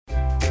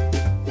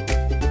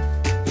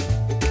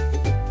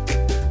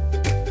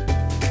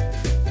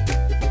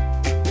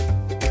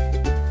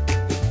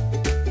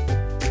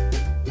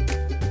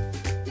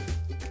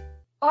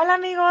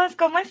Hola amigos,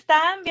 ¿cómo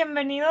están?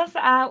 Bienvenidos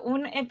a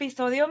un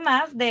episodio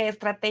más de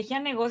Estrategia,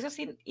 Negocios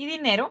y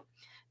Dinero.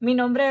 Mi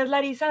nombre es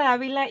Larisa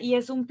Dávila y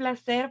es un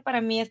placer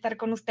para mí estar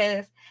con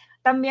ustedes.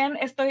 También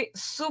estoy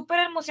súper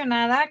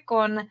emocionada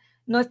con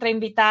nuestra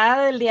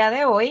invitada del día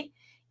de hoy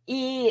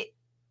y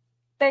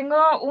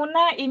tengo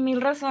una y mil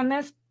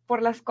razones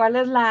por las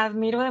cuales la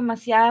admiro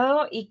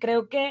demasiado y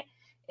creo que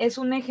es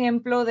un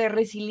ejemplo de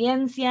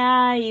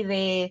resiliencia y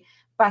de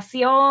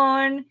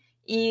pasión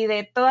y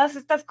de todas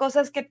estas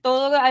cosas que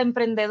todo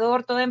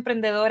emprendedor, toda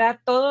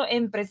emprendedora, todo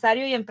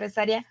empresario y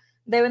empresaria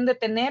deben de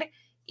tener,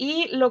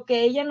 y lo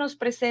que ella nos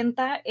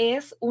presenta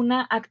es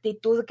una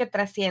actitud que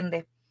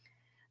trasciende.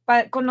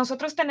 Con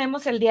nosotros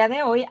tenemos el día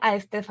de hoy a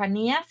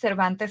Estefanía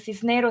Cervantes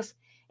Cisneros.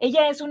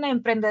 Ella es una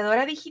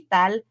emprendedora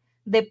digital,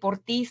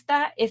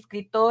 deportista,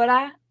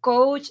 escritora,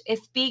 coach,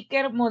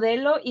 speaker,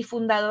 modelo y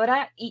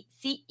fundadora y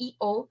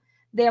CEO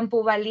de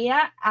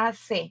Ampuvalía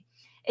AC.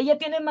 Ella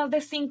tiene más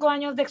de 5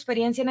 años de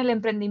experiencia en el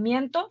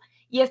emprendimiento,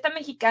 y esta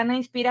mexicana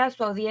inspira a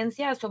su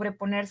audiencia al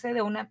sobreponerse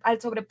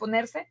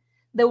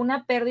de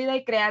una pérdida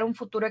y crear un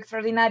futuro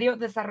extraordinario,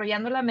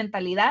 desarrollando la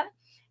mentalidad,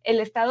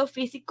 el estado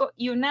físico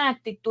y una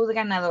actitud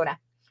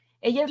ganadora.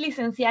 Ella es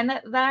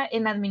licenciada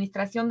en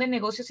Administración de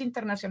Negocios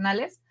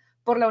Internacionales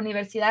por la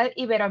Universidad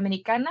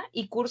Iberoamericana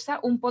y cursa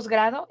un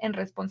posgrado en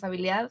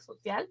Responsabilidad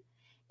Social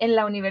en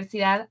la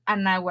Universidad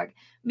Anáhuac.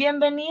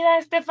 Bienvenida,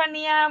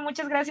 Estefanía.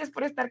 Muchas gracias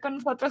por estar con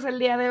nosotros el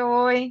día de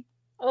hoy.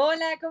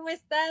 Hola, ¿cómo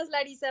estás,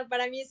 Larisa?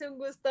 Para mí es un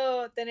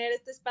gusto tener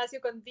este espacio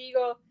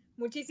contigo.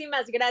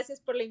 Muchísimas gracias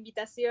por la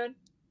invitación.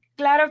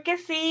 Claro que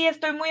sí,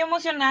 estoy muy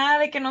emocionada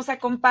de que nos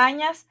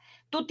acompañas.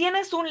 Tú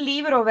tienes un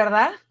libro,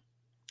 ¿verdad?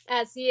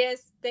 Así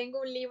es,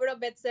 tengo un libro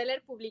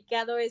bestseller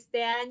publicado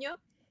este año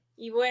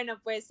y bueno,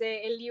 pues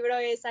el libro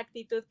es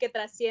Actitud que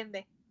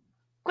trasciende.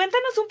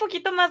 Cuéntanos un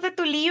poquito más de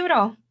tu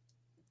libro.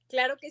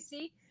 Claro que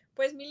sí,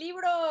 pues mi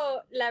libro,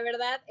 la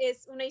verdad,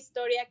 es una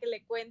historia que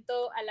le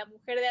cuento a la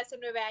mujer de hace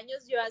 9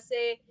 años. Yo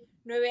hace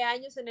 9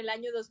 años, en el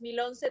año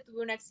 2011,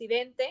 tuve un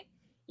accidente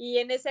y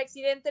en ese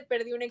accidente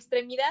perdí una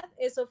extremidad.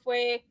 Eso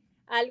fue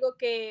algo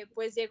que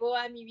pues llegó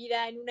a mi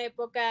vida en una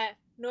época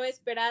no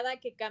esperada,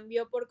 que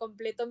cambió por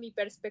completo mi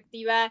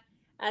perspectiva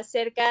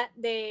acerca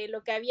de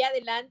lo que había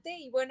adelante.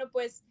 Y bueno,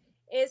 pues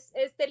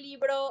este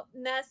libro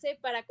nace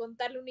para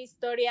contarle una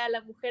historia a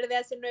la mujer de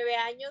hace 9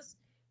 años,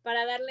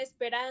 para darle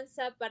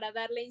esperanza, para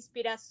darle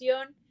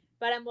inspiración,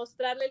 para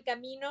mostrarle el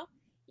camino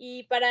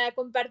y para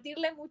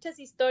compartirle muchas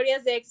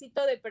historias de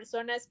éxito de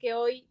personas que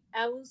hoy,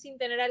 aún sin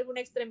tener alguna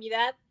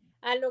extremidad,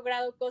 han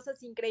logrado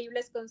cosas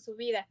increíbles con su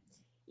vida.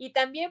 Y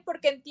también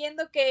porque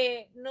entiendo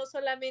que no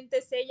solamente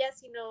es ella,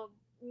 sino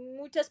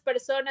muchas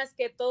personas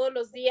que todos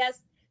los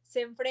días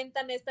se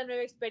enfrentan a esta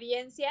nueva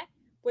experiencia,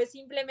 pues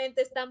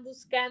simplemente están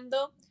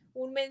buscando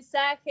un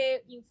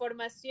mensaje,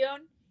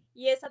 información,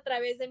 y es a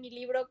través de mi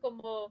libro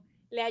como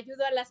le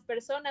ayudo a las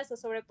personas a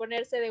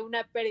sobreponerse de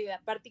una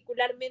pérdida,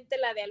 particularmente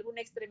la de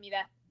alguna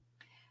extremidad.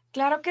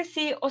 Claro que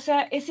sí, o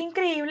sea, es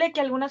increíble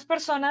que algunas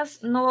personas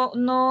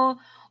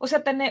o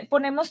sea,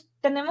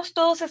 tenemos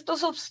todos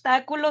estos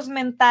obstáculos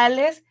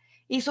mentales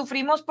y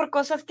sufrimos por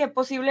cosas que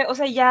o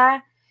sea,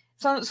 ya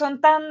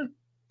son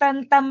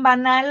tan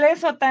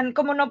banales, o tan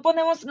como no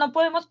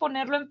podemos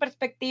ponerlo en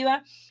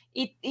perspectiva,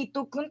 y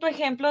tú con tu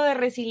ejemplo de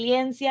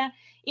resiliencia,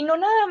 y no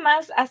nada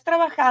más has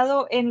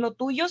trabajado en lo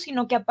tuyo,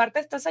 sino que aparte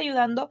estás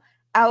ayudando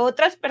a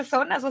otras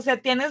personas, o sea,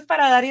 tienes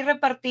para dar y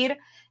repartir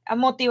a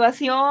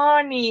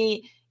motivación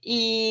y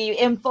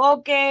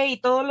enfoque y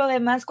todo lo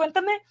demás.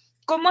 Cuéntame,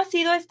 ¿cómo ha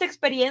sido esta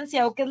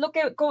experiencia o qué es lo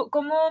que,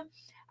 cómo,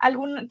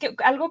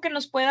 algo que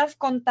nos puedas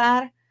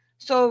contar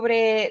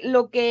sobre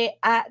lo que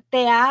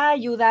te ha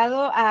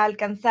ayudado a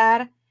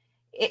alcanzar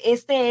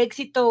este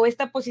éxito o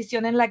esta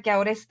posición en la que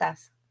ahora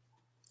estás?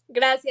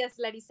 Gracias,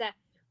 Larisa.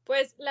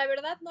 Pues la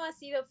verdad no ha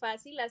sido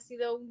fácil, ha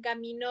sido un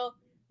camino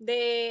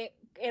de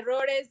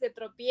errores, de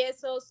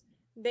tropiezos,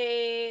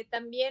 de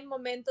también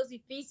momentos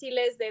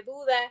difíciles, de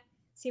duda.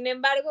 Sin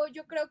embargo,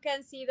 yo creo que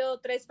han sido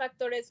tres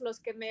factores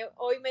los que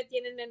hoy me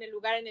tienen en el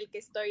lugar en el que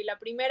estoy. La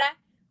primera,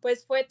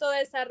 pues fue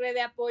toda esa red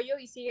de apoyo,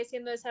 y sigue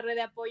siendo esa red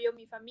de apoyo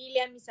mi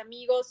familia, mis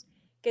amigos,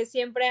 que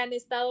siempre han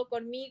estado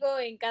conmigo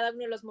en cada uno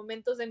de los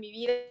momentos de mi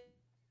vida.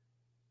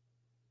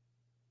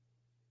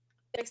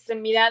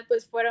 Extremidad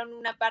pues fueron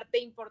una parte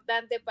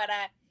importante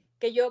para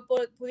que yo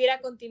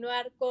pudiera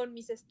continuar con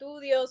mis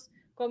estudios,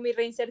 con mi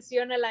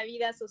reinserción a la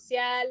vida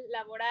social,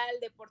 laboral,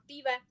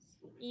 deportiva.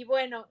 Y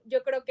bueno,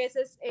 yo creo que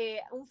ese es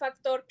un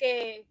factor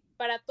que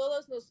para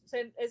todos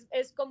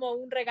es como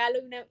un regalo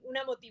y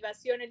una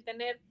motivación, el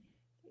tener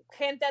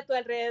gente a tu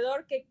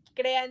alrededor que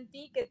crea en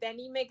ti, que te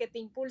anime, que te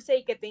impulse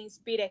y que te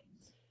inspire.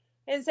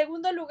 En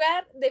segundo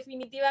lugar,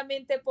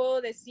 definitivamente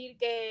puedo decir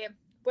que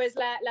pues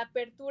la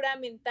apertura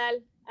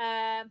mental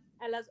a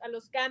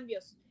los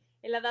cambios,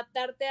 el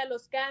adaptarte a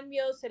los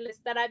cambios, el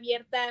estar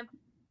abierta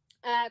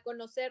a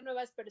conocer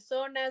nuevas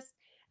personas,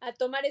 a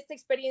tomar esta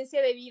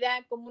experiencia de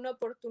vida como una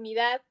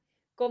oportunidad,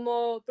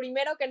 como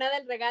primero que nada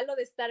el regalo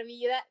de estar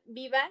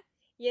viva,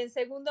 y en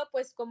segundo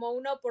pues como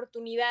una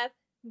oportunidad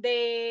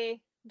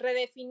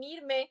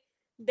redefinirme,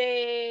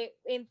 de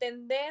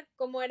entender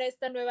cómo era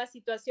esta nueva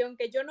situación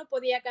que yo no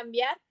podía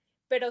cambiar,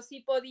 pero sí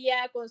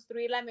podía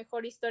construir la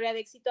mejor historia de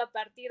éxito a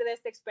partir de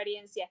esta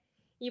experiencia.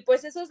 Y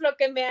pues eso es lo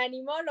que me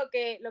animó, lo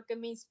que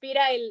me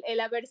inspira el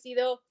haber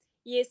sido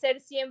y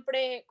ser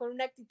siempre con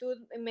una actitud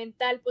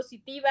mental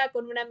positiva,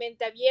 con una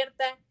mente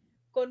abierta,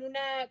 con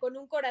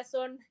un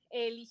corazón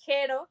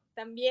ligero,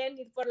 también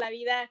ir por la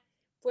vida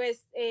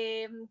pues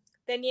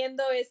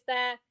teniendo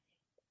esta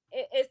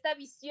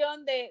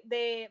visión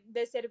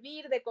de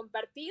servir, de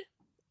compartir.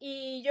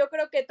 Y yo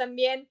creo que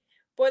también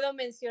puedo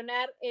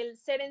mencionar el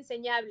ser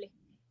enseñable.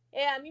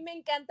 A mí me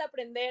encanta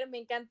aprender, me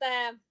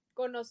encanta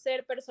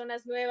conocer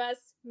personas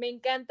nuevas, me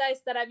encanta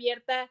estar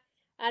abierta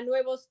a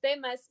nuevos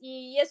temas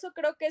y eso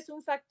creo que es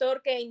un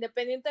factor que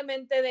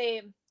independientemente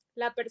de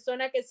la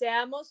persona que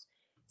seamos,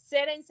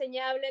 ser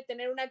enseñable,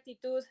 tener una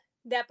actitud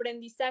de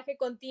aprendizaje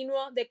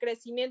continuo, de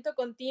crecimiento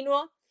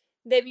continuo,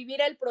 de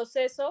vivir el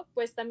proceso,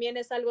 pues también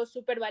es algo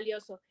súper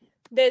valioso.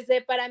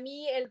 Desde para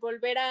mí el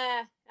volver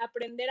a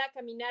aprender a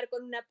caminar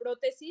con una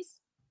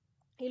prótesis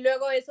y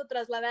luego eso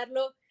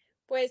trasladarlo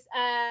pues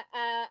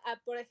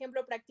por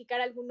ejemplo,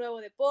 practicar algún nuevo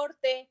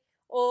deporte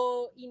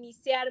o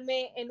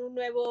iniciarme en un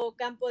nuevo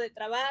campo de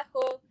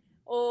trabajo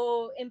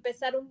o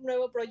empezar un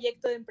nuevo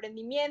proyecto de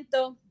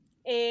emprendimiento,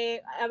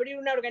 abrir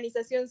una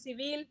organización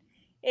civil,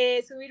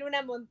 subir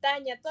una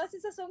montaña. Todas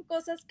esas son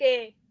cosas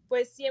que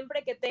pues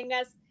siempre que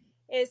tengas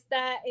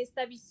esta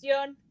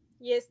visión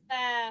y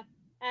esta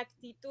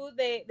actitud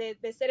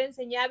de ser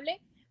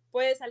enseñable,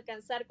 puedes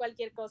alcanzar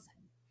cualquier cosa.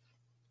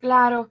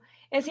 Claro,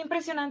 es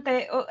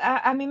impresionante.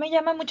 A mí me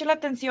llama mucho la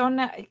atención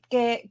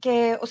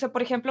o sea,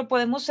 por ejemplo,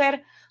 podemos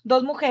ser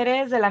dos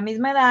mujeres de la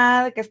misma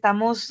edad,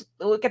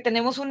 que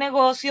tenemos un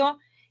negocio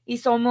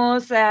y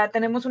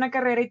tenemos una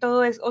carrera y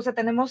todo eso, o sea,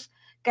 tenemos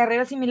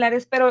carreras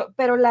similares,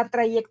 pero la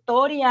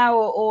trayectoria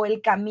o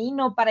el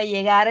camino para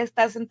llegar a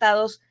estar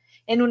sentados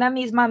en una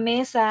misma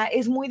mesa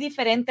es muy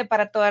diferente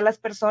para todas las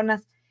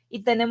personas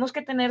y tenemos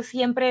que tener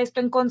siempre esto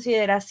en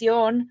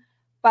consideración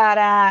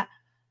para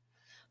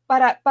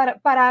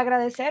para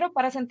agradecer o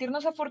para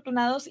sentirnos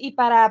afortunados y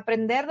para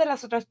aprender de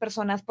las otras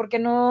personas, porque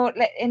no,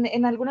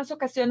 en algunas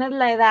ocasiones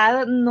la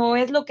edad no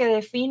es lo que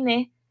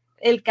define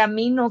el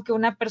camino que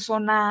una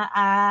persona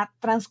ha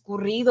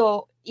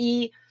transcurrido.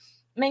 Y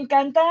me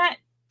encanta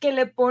que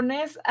le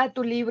pones a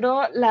tu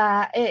libro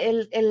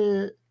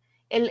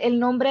el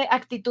nombre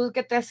actitud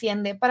que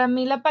trasciende. Para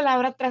mí la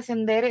palabra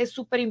trascender es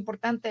súper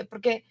importante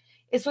porque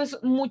eso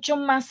es mucho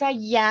más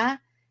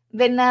allá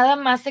de nada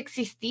más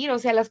existir. O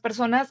sea, las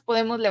personas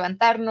podemos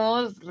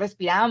levantarnos,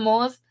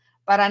 respiramos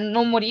para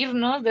no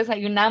morirnos,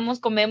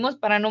 desayunamos, comemos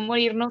para no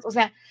morirnos. O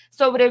sea,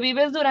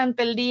 sobrevives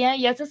durante el día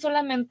y haces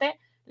solamente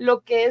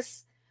lo que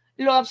es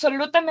lo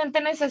absolutamente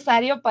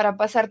necesario para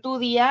pasar tu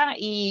día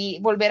y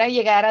volver a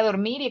llegar a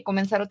dormir y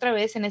comenzar otra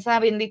vez en esa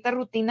bendita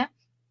rutina.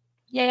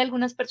 Y hay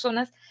algunas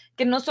personas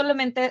que no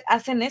solamente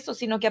hacen eso,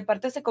 sino que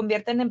aparte se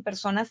convierten en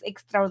personas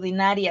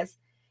extraordinarias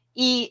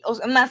y o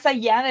sea, más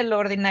allá de lo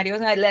ordinario, o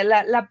sea,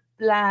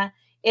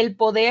 el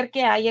poder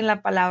que hay en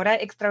la palabra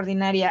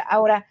extraordinaria.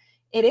 Ahora,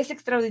 eres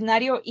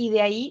extraordinario y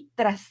de ahí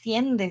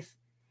trasciendes.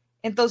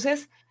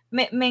 Entonces,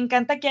 me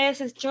encanta que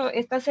hayas hecho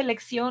esta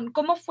selección.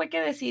 ¿Cómo fue que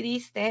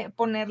decidiste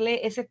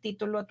ponerle ese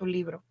título a tu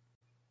libro?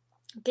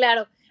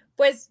 Claro,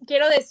 pues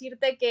quiero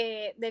decirte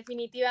que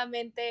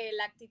definitivamente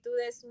la actitud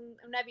es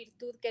una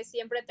virtud que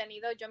siempre he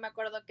tenido. Yo me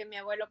acuerdo que mi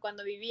abuelo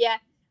cuando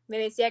vivía me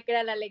decía que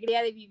era la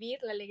alegría de vivir,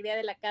 la alegría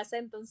de la casa.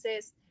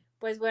 Entonces,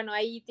 pues bueno,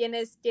 ahí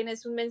tienes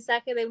un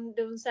mensaje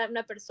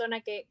una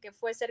persona que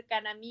fue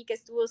cercana a mí, que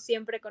estuvo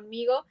siempre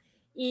conmigo.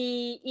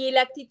 Y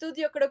la actitud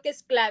yo creo que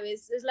es clave,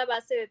 es la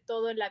base de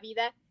todo en la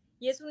vida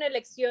y es una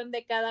elección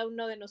de cada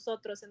uno de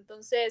nosotros.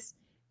 Entonces,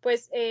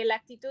 pues la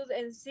actitud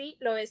en sí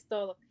lo es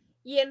todo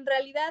y en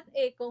realidad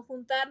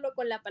conjuntarlo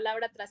con la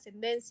palabra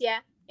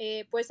trascendencia,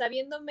 pues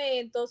habiéndome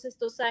en todos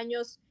estos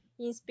años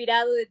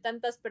inspirado de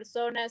tantas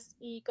personas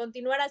y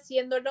continuar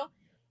haciéndolo,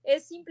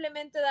 es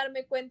simplemente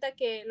darme cuenta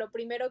que lo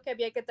primero que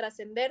había que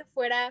trascender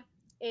fue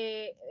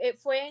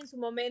en su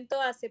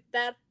momento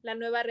aceptar la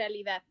nueva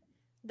realidad,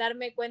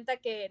 darme cuenta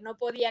que no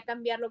podía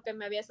cambiar lo que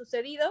me había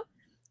sucedido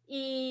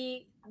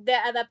y de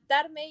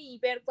adaptarme y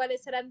ver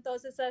cuáles eran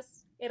todas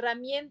esas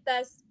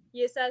herramientas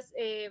y esas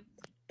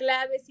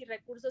claves y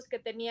recursos que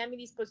tenía a mi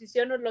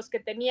disposición o los que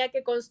tenía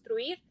que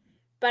construir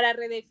para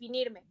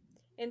redefinirme.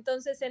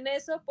 Entonces en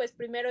eso, pues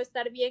primero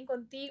estar bien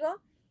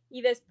contigo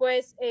y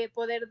después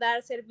poder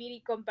dar, servir y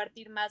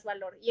compartir más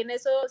valor. Y en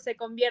eso se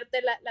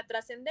convierte la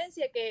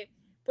trascendencia que,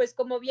 pues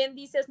como bien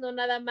dices, no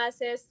nada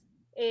más es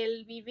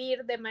el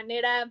vivir de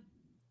manera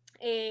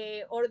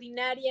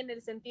ordinaria en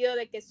el sentido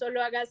de que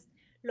solo hagas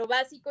lo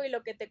básico y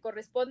lo que te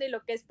corresponde y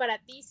lo que es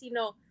para ti,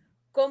 sino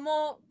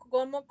cómo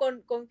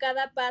con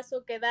cada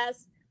paso que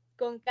das,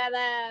 con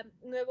cada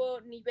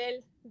nuevo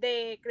nivel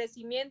de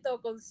crecimiento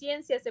o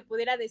conciencia, se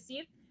pudiera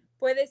decir,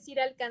 puedes ir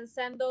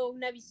alcanzando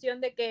una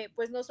visión de que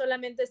pues no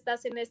solamente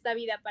estás en esta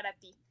vida para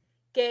ti,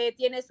 que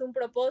tienes un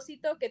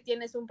propósito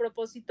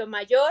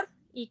mayor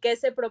y que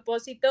ese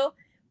propósito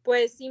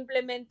pues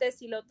simplemente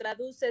si lo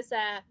traduces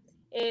a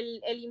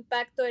el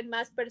impacto en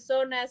más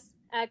personas,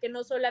 a que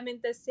no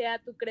solamente sea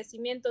tu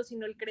crecimiento,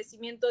 sino el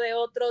crecimiento de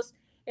otros,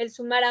 el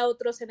sumar a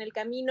otros en el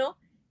camino,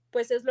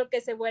 pues es lo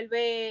que se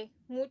vuelve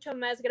mucho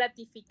más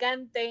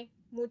gratificante,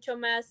 mucho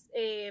más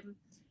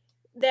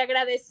de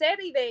agradecer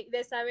y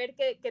de saber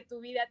que tu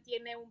vida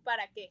tiene un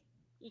para qué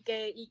y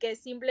que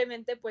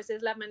simplemente pues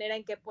es la manera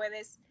en que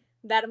puedes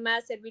dar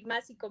más, servir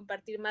más y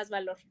compartir más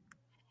valor.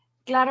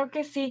 Claro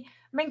que sí.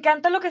 Me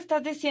encanta lo que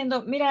estás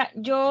diciendo. Mira,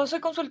 yo soy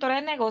consultora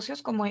de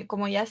negocios,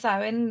 como ya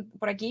saben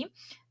por aquí.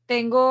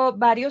 Tengo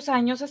varios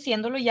años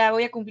haciéndolo, ya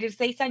voy a cumplir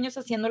 6 años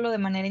haciéndolo de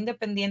manera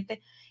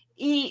independiente.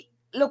 Y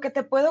lo que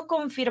te puedo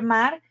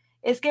confirmar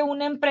es que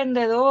un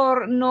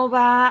emprendedor no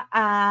va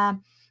a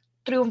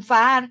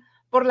triunfar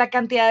por la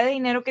cantidad de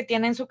dinero que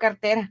tiene en su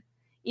cartera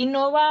y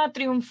no va a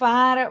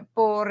triunfar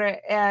por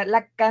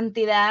la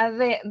cantidad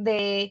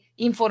de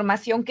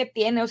información que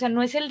tiene. O sea,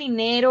 no es el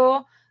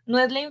dinero, no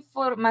es la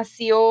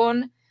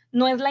información,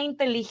 no es la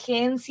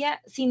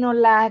inteligencia, sino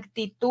la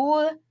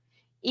actitud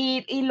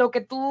y lo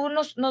que tú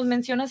nos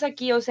mencionas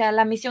aquí, o sea,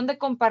 la misión de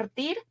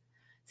compartir.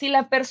 Si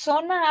la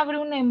persona abre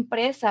una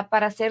empresa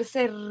para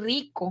hacerse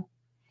rico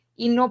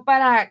y no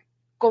para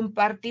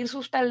compartir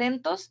sus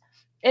talentos,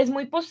 es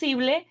muy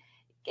posible,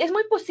 es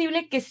muy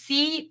posible que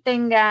sí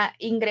tenga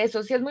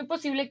ingresos, y es muy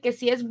posible que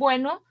si es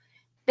bueno,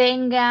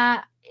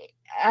 tenga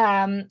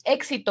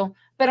éxito,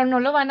 pero no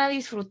lo van a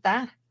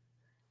disfrutar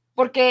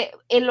porque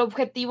el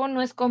objetivo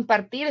no es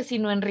compartir,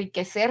 sino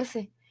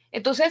enriquecerse.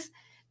 Entonces,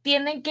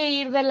 tienen que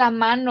ir de la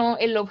mano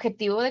el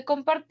objetivo de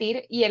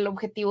compartir y el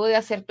objetivo de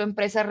hacer tu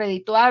empresa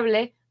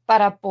redituable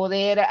para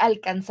poder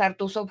alcanzar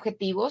tus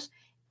objetivos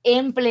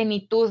en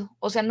plenitud.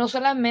 O sea, no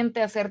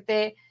solamente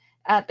hacerte,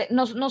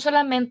 no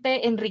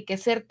solamente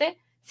enriquecerte,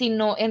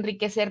 sino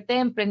enriquecerte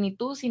en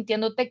plenitud,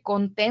 sintiéndote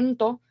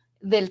contento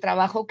del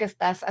trabajo que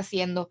estás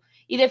haciendo.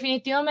 Y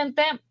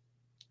definitivamente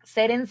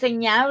ser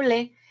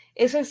enseñable,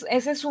 ese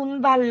es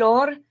un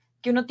valor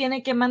que uno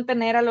tiene que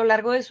mantener a lo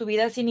largo de su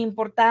vida sin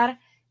importar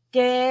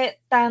qué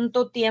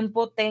tanto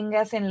tiempo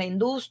tengas en la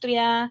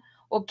industria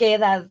o qué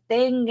edad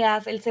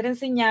tengas. El ser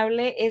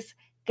enseñable es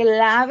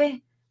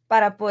clave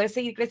para poder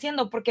seguir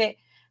creciendo, porque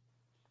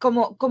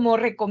como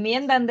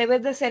recomiendan,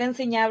 debes de ser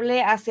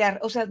enseñable hacia,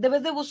 o sea,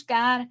 debes de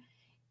buscar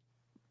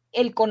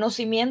el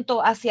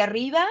conocimiento hacia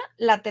arriba,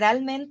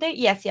 lateralmente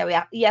y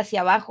hacia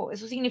abajo.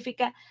 Eso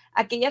significa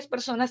aquellas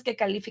personas que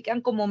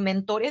califican como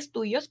mentores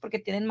tuyos porque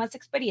tienen más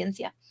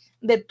experiencia,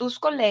 de tus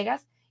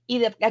colegas y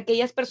de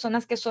aquellas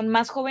personas que son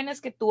más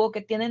jóvenes que tú o que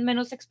tienen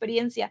menos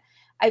experiencia.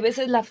 Hay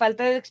veces la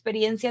falta de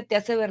experiencia te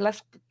hace ver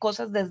las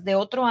cosas desde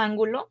otro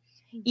ángulo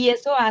y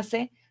eso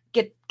hace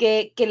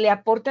que le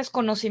aportes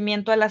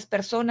conocimiento a las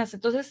personas.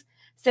 Entonces,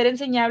 ser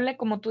enseñable,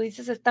 como tú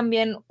dices, es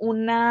también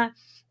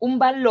un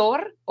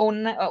valor o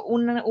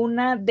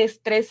una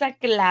destreza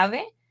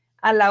clave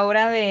a la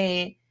hora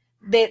de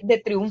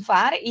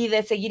triunfar y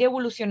de seguir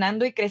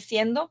evolucionando y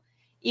creciendo.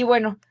 Y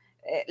bueno,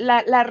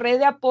 la red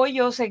de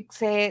apoyo se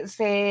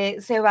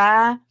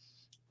va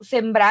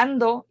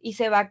sembrando y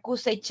se va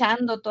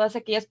cosechando todas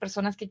aquellas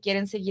personas que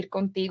quieren seguir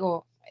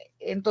contigo.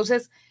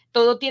 Entonces,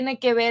 todo tiene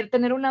que ver,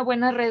 tener una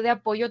buena red de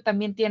apoyo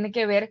también tiene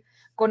que ver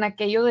con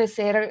aquello de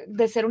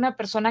ser una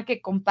persona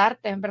que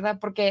comparte, ¿verdad?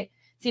 Porque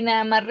si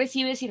nada más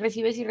recibes y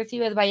recibes y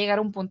recibes, va a llegar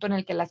un punto en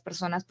el que las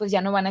personas pues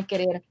ya no van a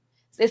querer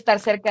estar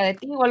cerca de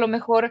ti o a lo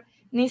mejor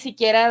ni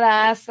siquiera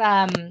das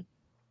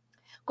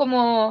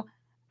como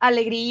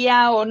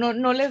alegría o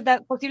no les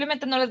da,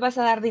 posiblemente no les vas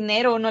a dar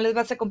dinero o no les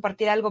vas a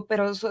compartir algo,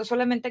 pero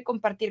solamente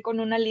compartir con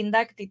una linda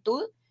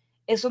actitud,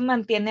 eso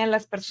mantiene a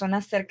las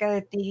personas cerca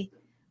de ti.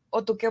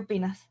 ¿O tú qué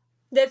opinas?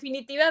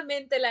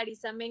 Definitivamente,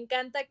 Larisa, me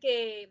encanta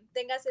que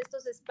tengas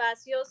estos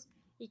espacios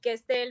y que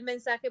esté el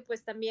mensaje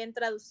pues también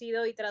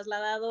traducido y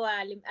trasladado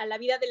a la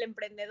vida del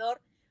emprendedor,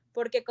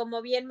 porque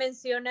como bien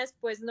mencionas,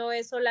 pues no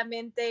es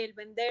solamente el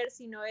vender,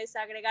 sino es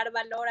agregar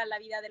valor a la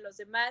vida de los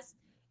demás,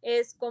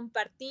 es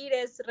compartir,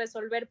 es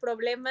resolver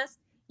problemas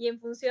y en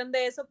función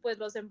de eso, pues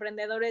los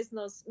emprendedores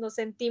nos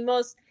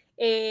sentimos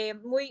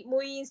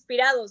muy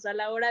inspirados a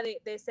la hora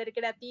de ser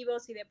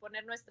creativos y de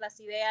poner nuestras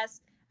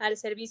ideas al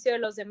servicio de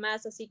los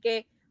demás. Así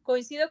que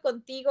coincido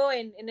contigo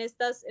en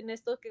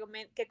esto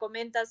que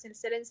comentas, el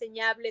ser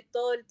enseñable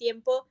todo el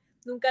tiempo.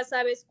 Nunca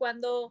sabes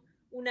cuándo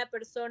una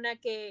persona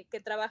que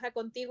trabaja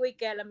contigo y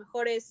que a lo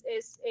mejor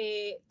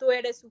tú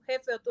eres su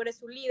jefe o tú eres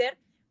su líder,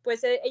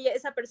 pues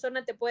esa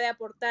persona te puede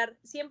aportar,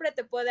 siempre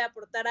te puede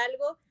aportar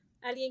algo.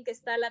 Alguien que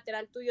está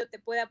lateral tuyo te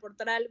puede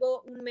aportar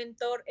algo. Un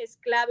mentor es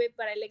clave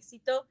para el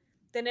éxito.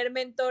 Tener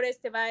mentores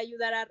te va a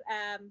ayudar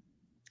a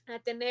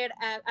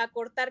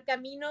cortar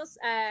caminos,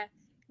 a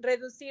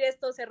reducir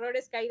estos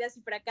errores, caídas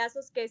y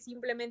fracasos que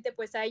simplemente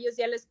pues a ellos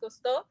ya les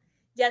costó,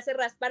 ya se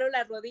rasparon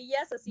las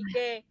rodillas, así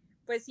que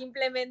pues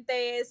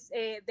simplemente es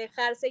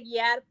dejarse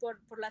guiar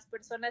por las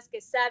personas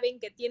que saben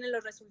que tienen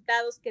los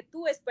resultados que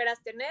tú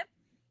esperas tener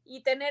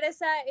y tener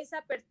esa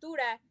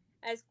apertura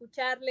a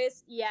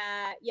escucharles y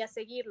a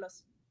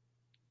seguirlos.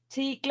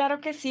 Sí,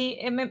 claro que sí.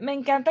 Me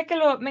encanta que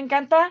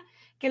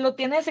lo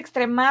tienes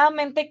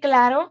extremadamente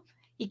claro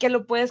y que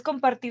lo puedes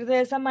compartir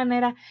de esa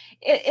manera.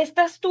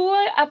 ¿Estás tú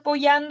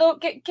apoyando?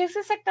 ¿Qué es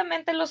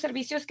exactamente los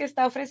servicios que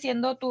está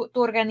ofreciendo tu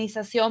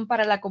organización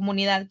para la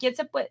comunidad?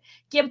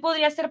 ¿Quién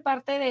podría ser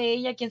parte de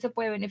ella? ¿Quién se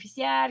puede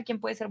beneficiar? ¿Quién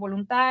puede ser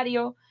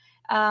voluntario?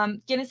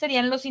 ¿Quiénes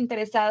serían los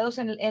interesados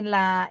en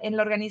la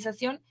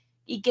organización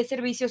y qué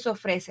servicios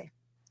ofrece?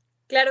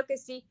 Claro que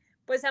sí.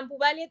 Pues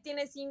Ampuvalia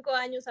tiene 5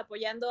 años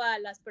apoyando a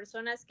las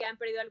personas que han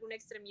perdido alguna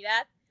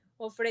extremidad.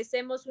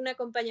 Ofrecemos un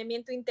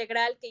acompañamiento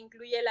integral que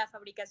incluye la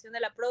fabricación de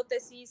la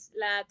prótesis,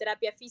 la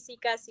terapia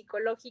física,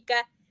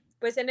 psicológica.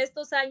 Pues en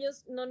estos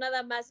años, no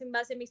nada más en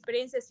base a mi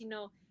experiencia,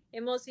 sino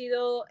hemos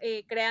ido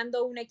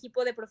creando un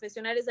equipo de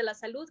profesionales de la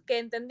salud que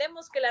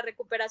entendemos que la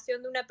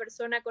recuperación de una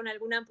persona con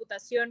alguna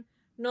amputación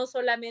no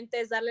solamente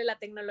es darle la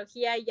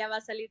tecnología y ya va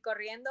a salir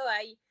corriendo,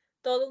 hay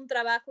todo un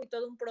trabajo y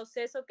todo un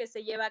proceso que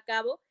se lleva a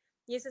cabo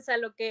y eso es a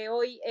lo que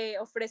hoy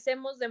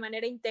ofrecemos de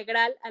manera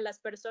integral a las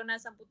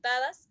personas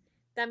amputadas.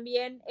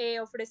 También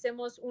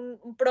ofrecemos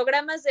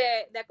programas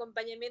de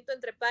acompañamiento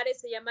entre pares,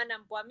 se llaman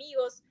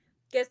Ampuamigos,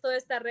 que es toda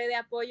esta red de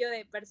apoyo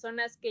de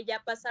personas que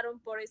ya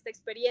pasaron por esta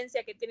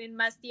experiencia, que tienen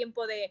más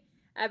tiempo de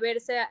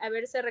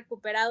haberse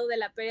recuperado de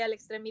la pérdida de la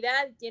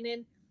extremidad y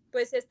tienen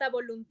pues esta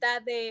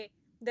voluntad de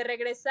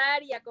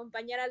regresar y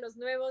acompañar a los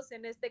nuevos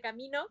en este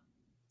camino.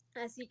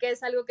 Así que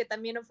es algo que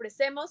también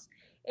ofrecemos.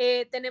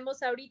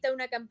 Tenemos ahorita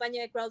una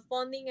campaña de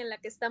crowdfunding en la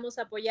que estamos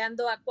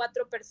apoyando a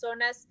 4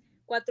 personas,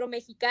 4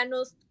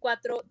 mexicanos,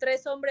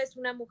 3 hombres,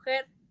 una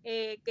mujer,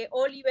 que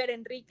Oliver,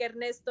 Enrique,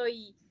 Ernesto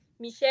y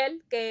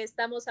Michelle, que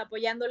estamos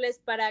apoyándoles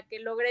para que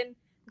logren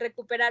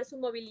recuperar su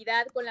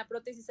movilidad con la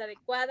prótesis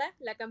adecuada.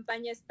 La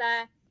campaña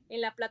está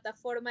en la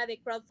plataforma de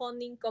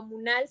crowdfunding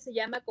comunal, se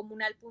llama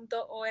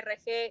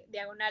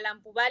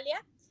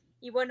comunal.org/Ampuvalia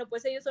y bueno,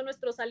 pues ellos son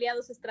nuestros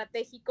aliados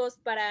estratégicos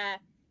para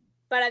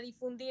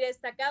difundir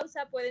esta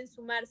causa, pueden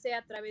sumarse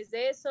a través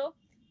de eso.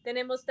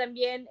 Tenemos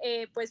también,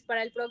 pues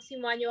para el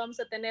próximo año vamos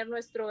a tener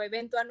nuestro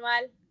evento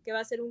anual, que va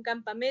a ser un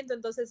campamento,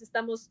 entonces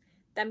estamos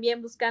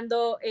también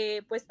buscando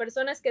pues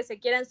personas que se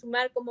quieran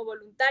sumar como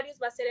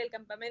voluntarios, va a ser el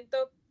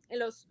campamento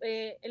el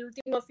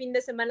último fin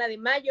de semana de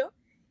mayo,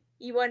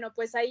 y bueno,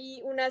 pues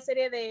hay una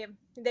serie de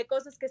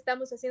cosas que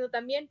estamos haciendo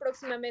también.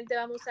 Próximamente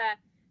vamos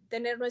a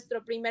tener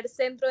nuestro primer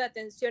centro de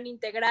atención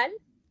integral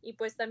y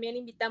pues también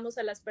invitamos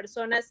a las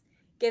personas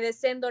que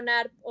deseen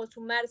donar o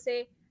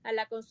sumarse a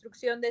la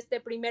construcción de este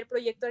primer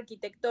proyecto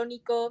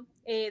arquitectónico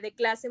de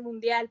clase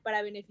mundial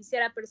para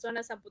beneficiar a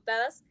personas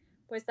amputadas,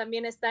 pues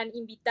también están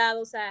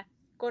invitados a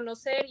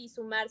conocer y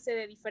sumarse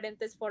de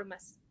diferentes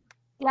formas.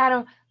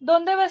 Claro.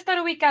 ¿Dónde va a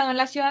estar ubicado? ¿En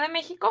la Ciudad de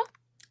México?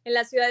 En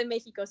la Ciudad de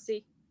México,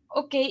 sí.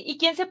 Okey, ¿y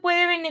quién se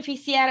puede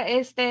beneficiar?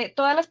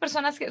 ¿Todas las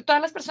personas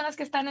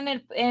que están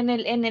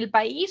en el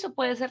país, o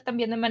puede ser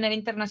también de manera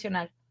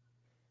internacional?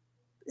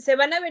 Se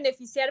van a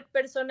beneficiar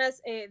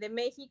personas de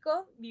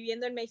México,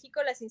 viviendo en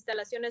México, las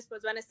instalaciones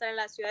pues van a estar en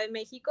la Ciudad de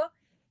México,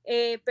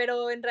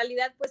 pero en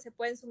realidad pues se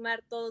pueden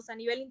sumar todos a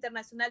nivel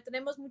internacional.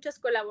 Tenemos muchas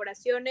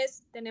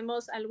colaboraciones,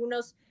 tenemos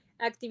algunas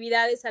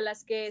actividades a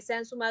las que se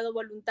han sumado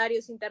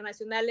voluntarios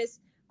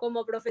internacionales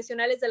como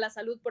profesionales de la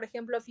salud, por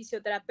ejemplo,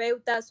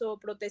 fisioterapeutas o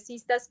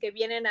protecistas que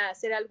vienen a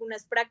hacer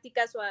algunas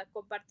prácticas o a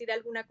compartir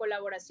alguna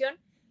colaboración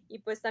y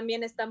pues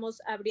también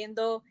estamos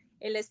abriendo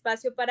el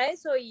espacio para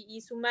eso y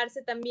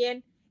sumarse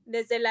también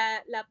desde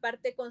la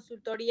parte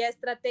consultoría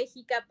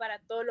estratégica para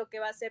todo lo que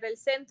va a ser el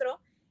centro,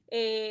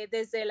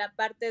 desde la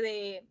parte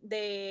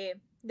de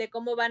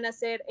cómo van a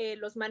ser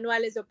los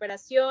manuales de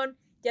operación,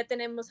 ya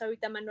tenemos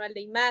ahorita manual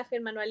de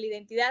imagen, manual de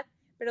identidad,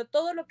 pero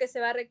todo lo que se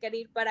va a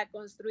requerir para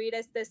construir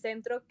este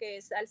centro que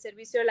es al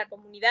servicio de la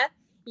comunidad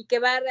y que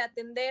va a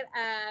atender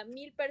a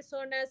 1,000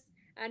 personas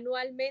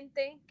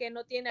anualmente que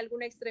no tienen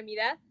alguna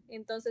extremidad.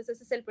 Entonces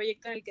ese es el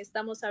proyecto en el que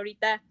estamos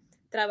ahorita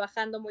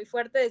trabajando muy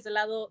fuerte desde el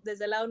lado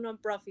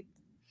non-profit.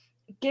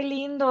 Qué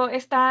lindo,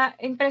 está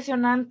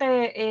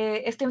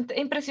impresionante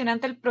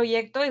el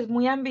proyecto, es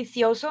muy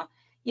ambicioso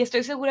y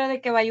estoy segura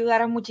de que va a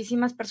ayudar a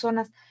muchísimas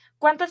personas.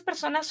 ¿Cuántas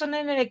personas son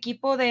en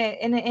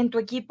tu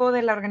equipo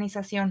de la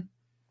organización?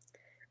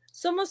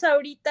 Somos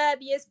ahorita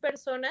 10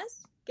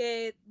 personas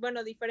que,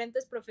 bueno,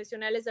 diferentes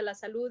profesionales de la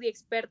salud y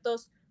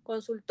expertos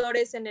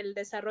consultores en el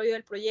desarrollo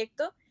del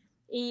proyecto.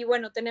 Y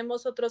bueno,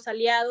 tenemos otros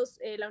aliados,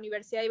 la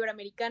Universidad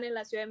Iberoamericana en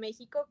la Ciudad de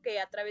México,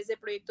 que a través de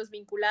proyectos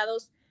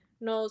vinculados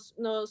nos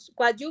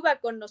coadyuva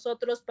con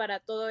nosotros para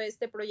todo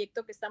este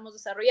proyecto que estamos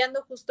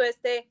desarrollando. Justo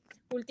este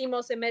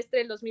último semestre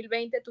del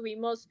 2020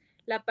 tuvimos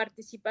la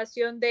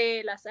participación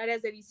de las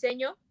áreas de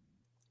diseño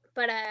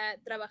para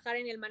trabajar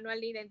en el manual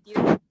de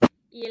identidad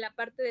y en la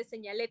parte de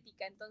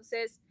señalética.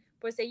 Entonces,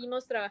 pues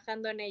seguimos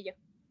trabajando en ello.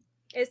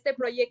 Este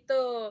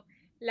proyecto,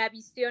 la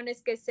visión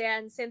es que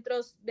sean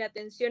centros de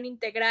atención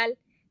integral,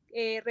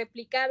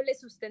 replicables,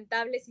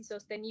 sustentables y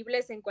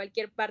sostenibles en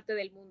cualquier parte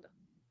del mundo.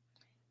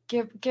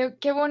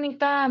 Qué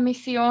bonita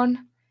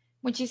misión.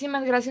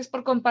 Muchísimas gracias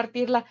por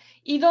compartirla.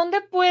 ¿Y dónde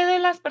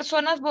pueden las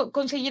personas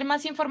conseguir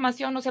más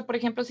información? O sea, por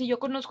ejemplo, si yo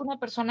conozco una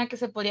persona que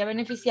se podría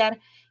beneficiar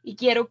y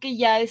quiero que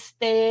ya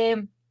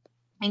esté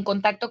en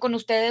contacto con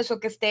ustedes o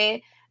que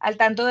esté al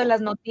tanto de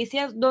las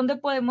noticias, ¿dónde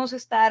podemos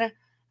estar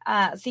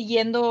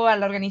siguiendo a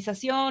la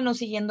organización o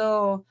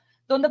siguiendo,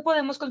 dónde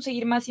podemos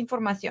conseguir más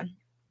información?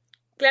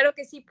 Claro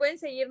que sí, pueden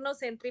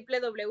seguirnos en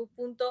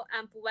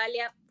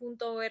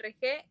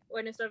www.ampuvalia.org o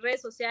en nuestras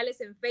redes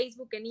sociales en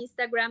Facebook, en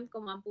Instagram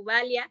como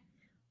Ampuvalia,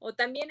 o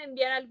también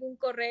enviar algún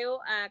correo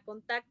a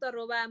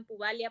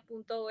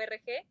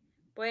contacto@ampuvalia.org.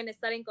 Pueden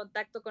estar en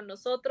contacto con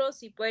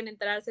nosotros y pueden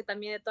enterarse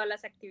también de todas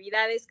las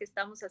actividades que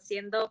estamos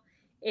haciendo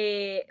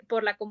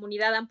por la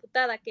comunidad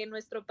amputada, que en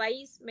nuestro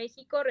país,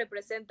 México,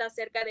 representa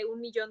cerca de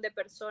 1 millón de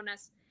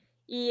personas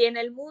y en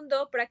el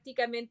mundo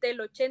prácticamente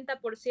el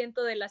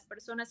 80% de las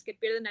personas que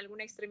pierden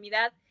alguna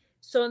extremidad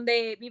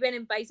viven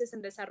en países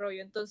en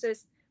desarrollo.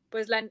 Entonces,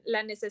 pues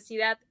la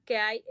necesidad que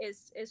hay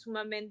es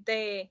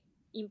sumamente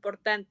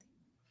importante.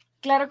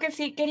 Claro que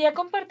sí. Quería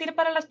compartir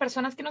para las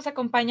personas que nos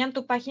acompañan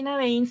tu página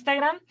de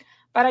Instagram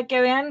para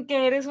que vean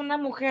que eres una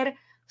mujer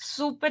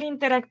súper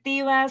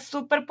interactiva,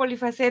 súper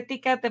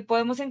polifacética. Te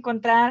podemos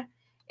encontrar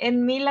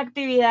en 1000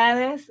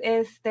 actividades.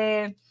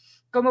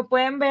 Como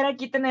pueden ver,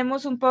 aquí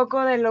tenemos un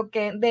poco de lo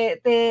que,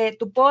 de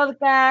tu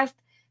podcast,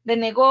 de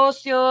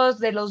negocios,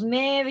 de los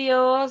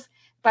medios,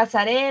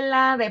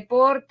 pasarela,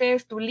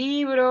 deportes, tu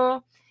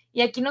libro.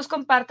 Y aquí nos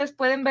compartes,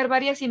 pueden ver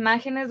varias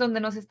imágenes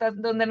donde nos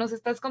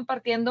estás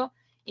compartiendo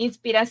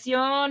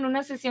inspiración,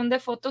 una sesión de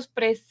fotos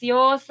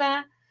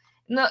preciosa.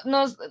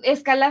 Nos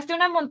escalaste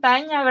una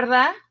montaña,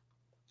 ¿verdad?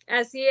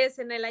 Así es,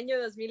 en el año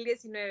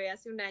 2019,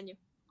 hace un año.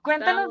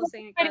 Cuéntanos de Estábamos tu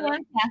en Ecuador.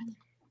 experiencia.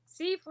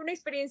 Sí, fue una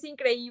experiencia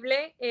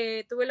increíble.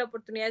 Tuve la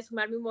oportunidad de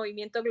sumarme a un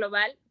movimiento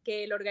global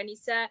que lo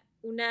organiza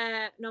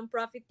una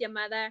non-profit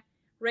llamada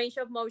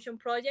Range of Motion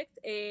Project,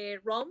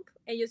 ROMP.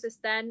 Ellos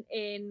están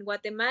en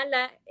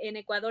Guatemala, en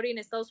Ecuador y en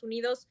Estados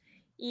Unidos.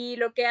 Y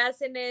lo que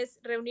hacen es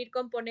reunir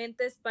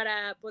componentes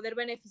para poder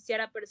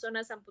beneficiar a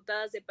personas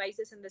amputadas de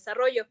países en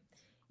desarrollo.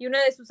 Y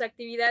una de sus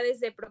actividades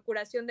de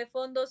procuración de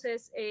fondos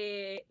es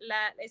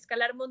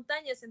escalar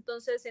montañas.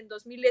 Entonces, en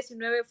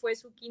 2019 fue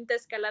su quinta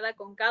escalada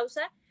con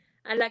causa,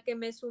 a la que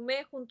me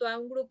sumé junto a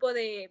un grupo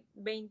de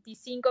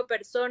 25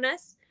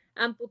 personas,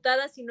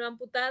 amputadas y no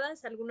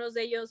amputadas, algunos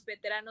de ellos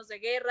veteranos de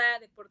guerra,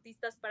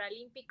 deportistas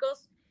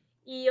paralímpicos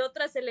y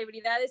otras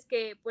celebridades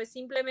que pues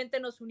simplemente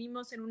nos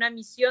unimos en una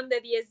misión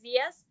de 10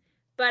 días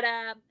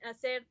para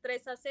hacer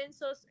 3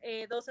 ascensos,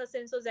 2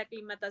 ascensos de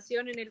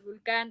aclimatación en el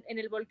volcán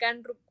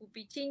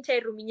Rucupichincha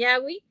y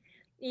Rumiñahui,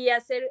 y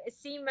hacer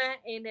cima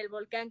en el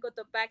volcán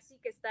Cotopaxi,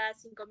 que está a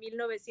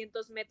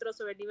 5.900 metros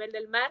sobre el nivel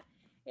del mar.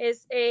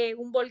 Es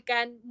un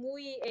volcán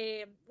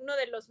uno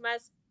de los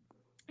más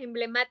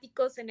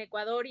emblemáticos en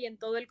Ecuador y en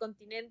todo el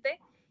continente.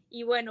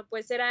 Y bueno,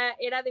 pues era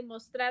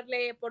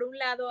demostrarle, por un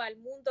lado, al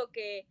mundo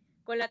que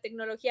con la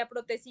tecnología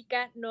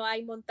protésica no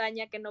hay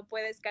montaña que no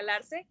pueda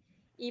escalarse.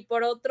 Y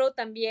por otro,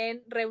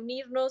 también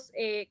reunirnos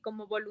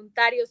como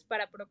voluntarios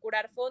para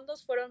procurar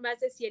fondos. Fueron más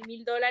de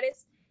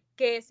 $100,000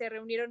 que se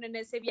reunieron en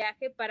ese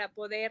viaje para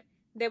poder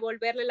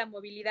devolverle la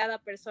movilidad a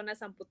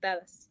personas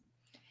amputadas.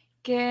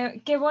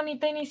 Qué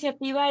bonita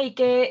iniciativa y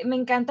que me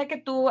encanta que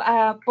tú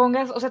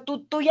pongas, o sea,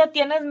 tú ya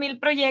tienes 1000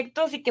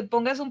 proyectos y que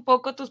pongas un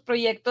poco tus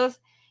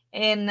proyectos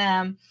en,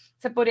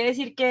 se podría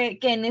decir que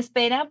en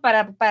espera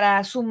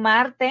para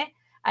sumarte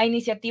a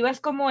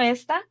iniciativas como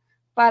esta,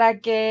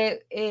 para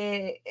que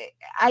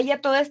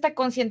haya toda esta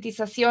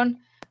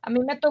concientización. A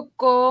mí me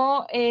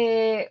tocó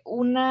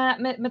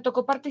me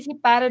tocó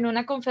participar en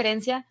una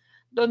conferencia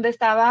donde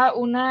estaba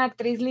una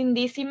actriz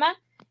lindísima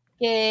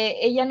que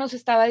ella nos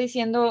estaba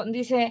diciendo,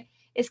 dice,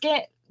 es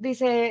que,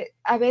 dice,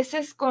 a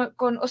veces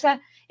o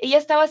sea, ella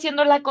estaba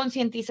haciendo la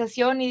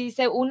concientización y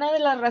dice, una de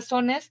las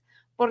razones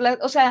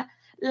o sea,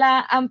 la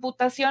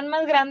amputación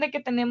más grande que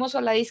tenemos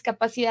o la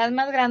discapacidad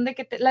más grande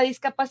la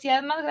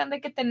discapacidad más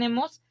grande que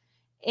tenemos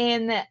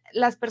en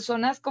las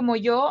personas como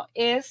yo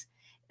es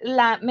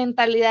la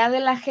mentalidad de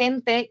la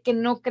gente que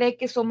no cree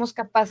que somos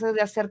capaces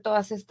de hacer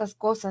todas estas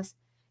cosas.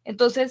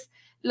 Entonces,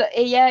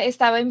 ella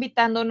estaba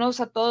invitándonos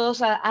a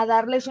todos a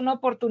darles una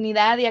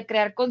oportunidad y a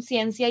crear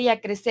conciencia y a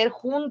crecer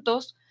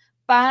juntos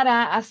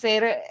para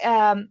hacer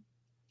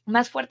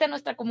más fuerte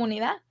nuestra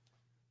comunidad.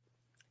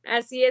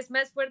 Así es,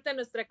 más fuerte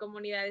nuestra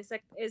comunidad, esa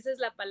es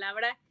la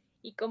palabra.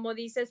 Y como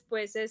dices,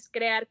 pues es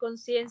crear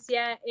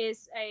conciencia,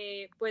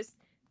 pues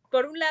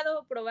por un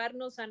lado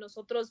probarnos a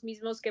nosotros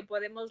mismos que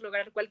podemos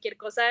lograr cualquier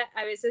cosa.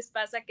 A veces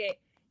pasa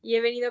y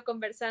he venido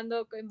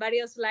conversando en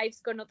varios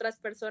lives con otras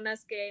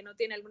personas que no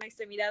tienen alguna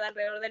extremidad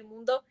alrededor del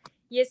mundo,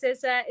 y es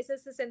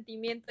ese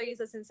sentimiento y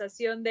esa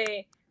sensación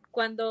de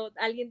cuando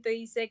alguien te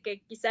dice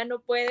que quizá no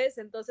puedes,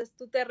 entonces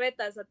tú te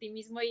retas a ti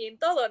mismo y en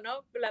todo,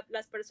 ¿no?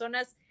 Las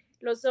personas,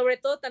 sobre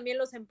todo también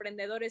los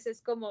emprendedores,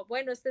 es como,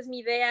 bueno, esta es mi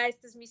idea,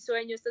 este es mi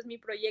sueño, este es mi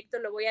proyecto,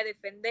 lo voy a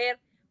defender,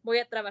 voy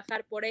a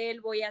trabajar por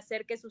él, voy a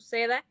hacer que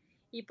suceda.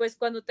 Y pues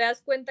cuando te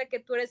das cuenta que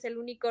tú eres el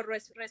único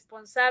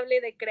responsable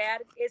de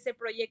crear ese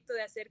proyecto,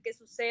 de hacer que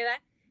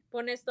suceda,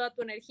 pones toda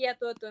tu energía,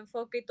 todo tu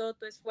enfoque y todo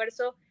tu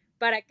esfuerzo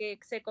para que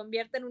se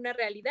convierta en una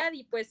realidad.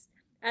 Y pues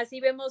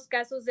así vemos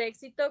casos de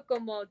éxito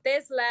como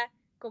Tesla,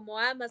 como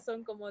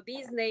Amazon, como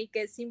Disney,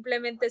 que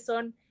simplemente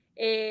son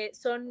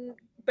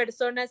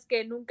personas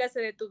que nunca se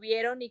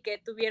detuvieron y que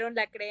tuvieron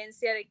la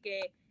creencia de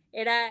que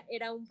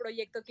era un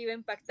proyecto que iba a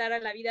impactar a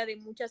la vida de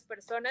muchas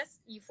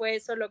personas, y fue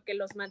eso lo que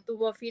los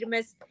mantuvo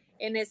firmes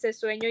en ese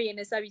sueño y en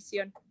esa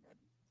visión.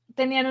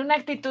 Tenían una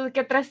actitud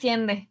que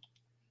trasciende.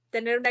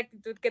 Tener una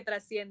actitud que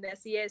trasciende,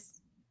 así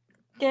es.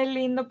 Qué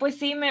lindo, pues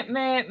sí,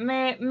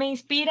 me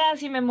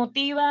inspiras y me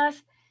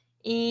motivas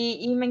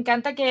y me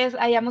encanta que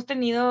hayamos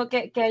tenido,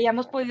 que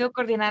hayamos podido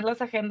coordinar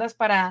las agendas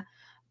para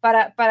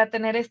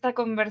tener esta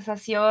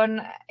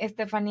conversación,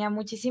 Estefanía.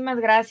 Muchísimas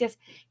gracias.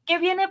 ¿Qué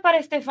viene para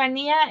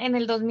Estefanía en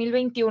el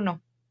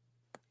 2021?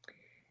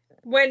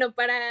 Bueno,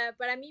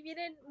 para mí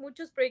vienen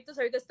muchos proyectos.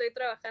 Ahorita estoy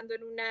trabajando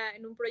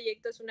en un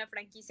proyecto, es una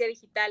franquicia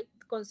digital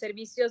con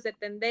servicios de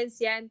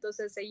tendencia.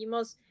 Entonces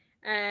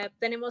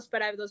tenemos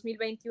para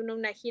 2021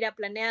 una gira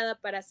planeada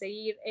para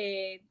seguir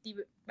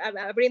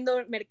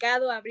abriendo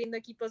mercado, abriendo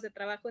equipos de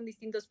trabajo en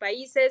distintos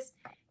países,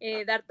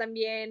 dar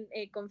también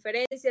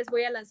conferencias.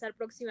 Voy a lanzar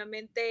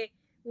próximamente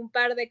un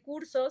par de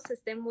cursos,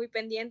 estén muy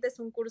pendientes,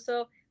 un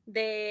curso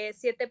de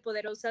 7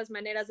 poderosas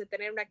maneras de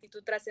tener una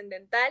actitud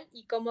trascendental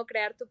y cómo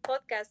crear tu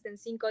podcast en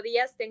 5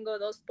 días. Tengo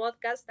 2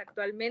 podcasts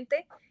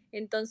actualmente.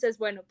 Entonces,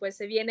 bueno, pues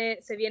se vienen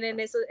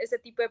ese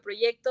tipo de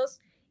proyectos,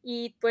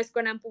 y pues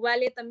con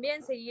Ampuvalia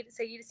también seguir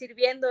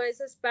sirviendo.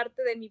 Esa es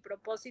parte de mi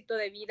propósito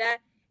de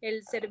vida,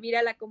 el servir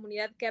a la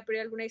comunidad que ha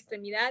perdido alguna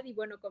extremidad, y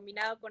bueno,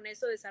 combinado con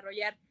eso,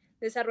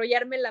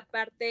 desarrollarme en la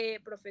parte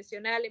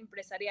profesional,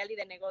 empresarial y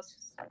de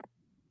negocios.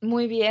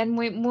 Muy bien,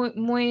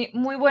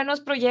 muy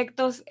buenos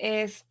proyectos,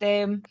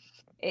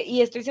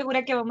 y estoy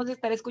segura que vamos a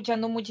estar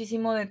escuchando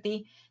muchísimo de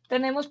ti.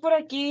 Tenemos por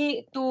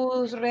aquí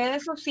tus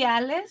redes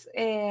sociales,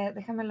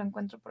 déjame lo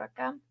encuentro por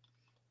acá.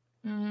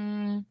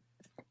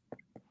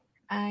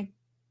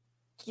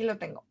 Aquí lo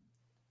tengo.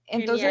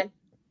 Entonces,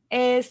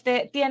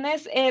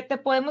 Genial. te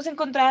podemos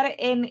encontrar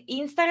en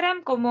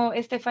Instagram como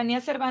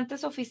Estefanía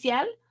Cervantes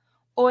Oficial,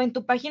 o en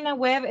tu página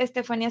web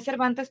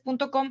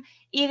estefaniacervantes.com,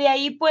 y de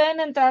ahí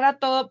pueden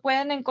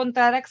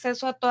encontrar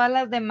acceso a todas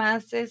las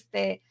demás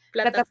plataformas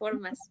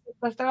Plataformas. que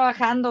estás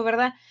trabajando,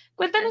 ¿verdad?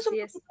 Cuéntanos un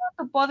Así es. poquito de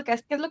tu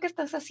podcast, ¿qué es lo que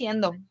estás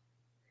haciendo?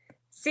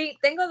 Sí,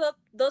 tengo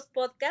dos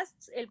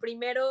podcasts. El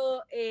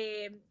primero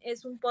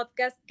es un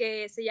podcast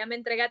que se llama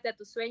Entrégate a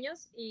tus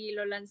sueños, y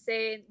lo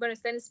lancé, bueno,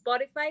 está en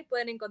Spotify,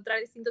 pueden encontrar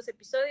distintos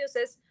episodios.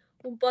 Es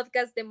un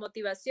podcast de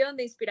motivación,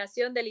 de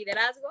inspiración, de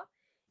liderazgo.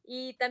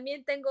 Y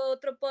también tengo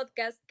otro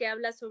podcast que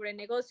habla sobre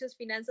negocios,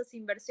 finanzas e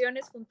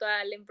inversiones junto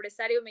al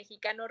empresario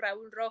mexicano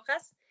Raúl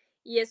Rojas.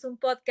 Y es un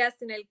podcast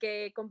en el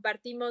que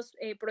compartimos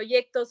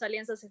proyectos,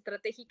 alianzas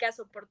estratégicas,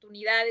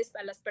 oportunidades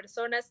a las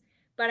personas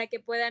para que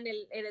puedan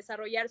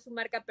desarrollar su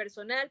marca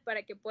personal,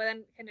 para que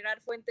puedan generar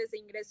fuentes de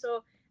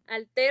ingreso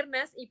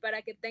alternas y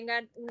para que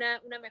tengan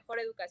una mejor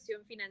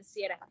educación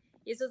financiera.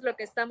 Y eso es lo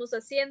que estamos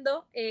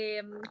haciendo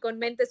con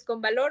Mentes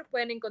con Valor.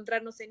 Pueden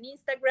encontrarnos en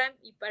Instagram,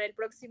 y para el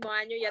próximo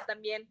año ya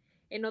también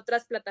en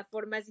otras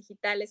plataformas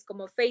digitales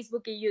como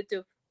Facebook y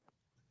YouTube.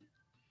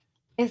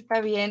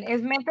 Está bien,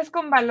 es Mentes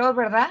con Valor,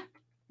 ¿verdad?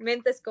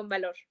 Mentes con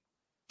Valor.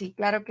 Sí,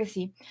 claro que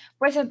sí.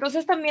 Pues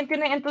entonces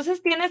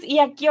tienes, ¿y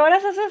a qué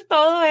horas haces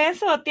todo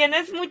eso?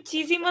 Tienes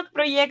muchísimos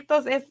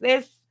proyectos,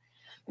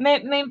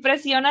 me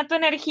impresiona tu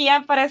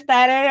energía para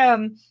estar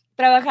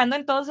trabajando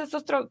en todos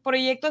estos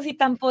proyectos y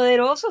tan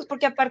poderosos,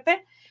 porque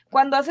aparte,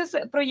 cuando haces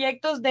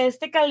proyectos de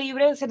este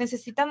calibre, se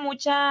necesita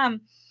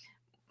mucha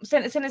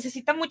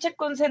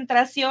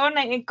concentración.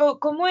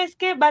 ¿Cómo es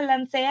que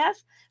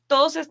balanceas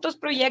todos estos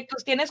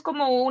proyectos? ¿Tienes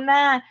como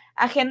una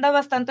agenda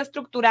bastante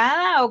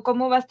estructurada o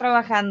cómo vas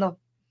trabajando?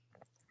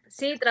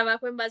 Sí,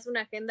 trabajo en base a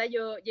una agenda.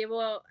 Yo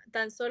llevo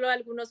tan solo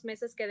algunos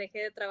meses que dejé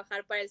de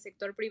trabajar para el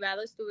sector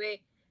privado.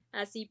 Estuve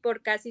así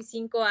por casi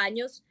 5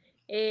 años.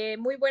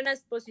 Muy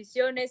buenas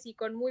posiciones y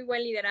con muy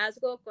buen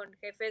liderazgo, con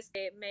jefes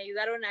que me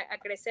ayudaron a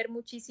crecer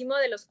muchísimo,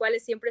 de los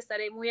cuales siempre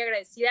estaré muy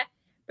agradecida.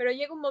 Pero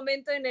llega un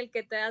momento en el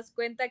que te das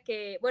cuenta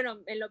que, bueno,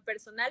 en lo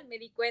personal me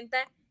di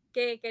cuenta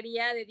que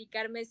quería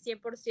dedicarme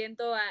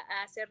 100%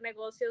 a hacer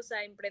negocios,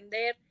 a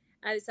emprender,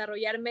 a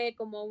desarrollarme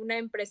como una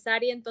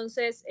empresaria.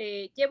 Entonces,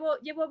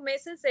 llevo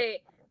meses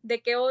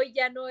de que hoy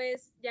ya no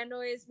es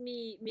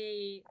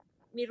mi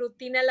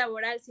rutina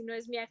laboral, sino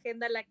es mi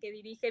agenda la que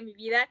dirige mi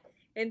vida.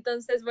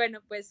 Entonces,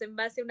 bueno, pues en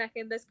base a una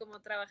agenda es como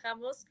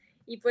trabajamos,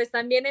 y pues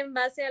también en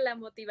base a la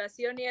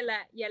motivación y a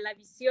la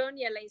visión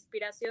y a la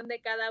inspiración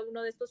de cada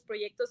uno de estos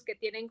proyectos que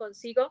tienen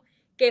consigo,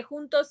 que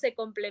juntos se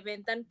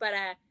complementan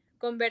para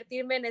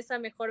convertirme en esa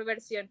mejor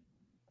versión.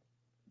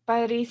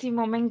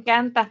 Padrísimo, me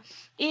encanta.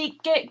 ¿Y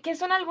qué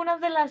son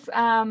algunas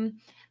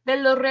de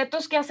los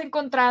retos que has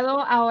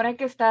encontrado ahora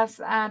que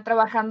estás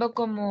trabajando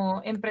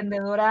como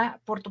emprendedora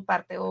por tu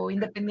parte o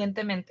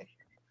independientemente?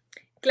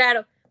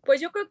 Claro,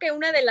 pues yo creo que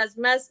una de las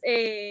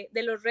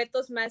de los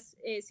retos más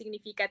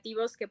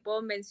significativos que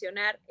puedo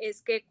mencionar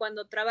es que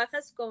cuando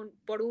trabajas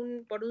por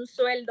un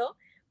sueldo,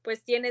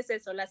 pues tienes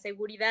eso, la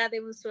seguridad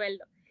de un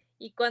sueldo.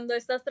 Y cuando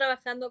estás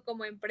trabajando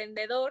como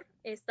emprendedor,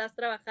 estás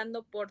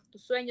trabajando por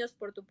tus sueños,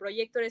 por tu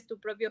proyecto, eres tu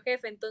propio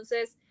jefe.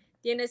 Entonces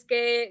tienes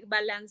que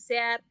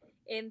balancear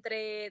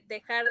entre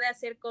dejar de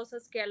hacer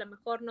cosas que a lo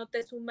mejor no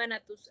te suman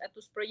a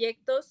tus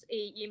proyectos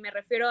y me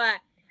refiero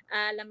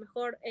a lo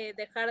mejor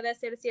dejar de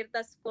hacer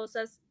ciertas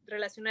cosas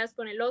relacionadas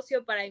con el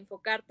ocio para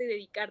enfocarte y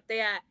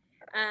dedicarte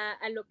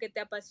a lo que te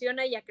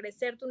apasiona y a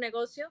crecer tu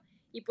negocio.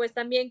 Y pues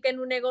también que en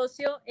un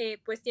negocio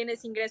pues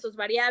tienes ingresos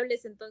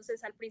variables,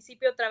 entonces al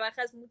principio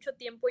trabajas mucho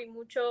tiempo y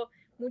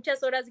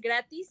muchas horas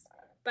gratis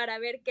para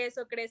ver que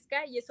eso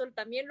crezca, y eso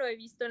también lo he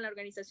visto en la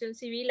organización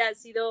civil. Ha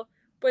sido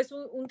pues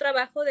un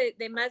trabajo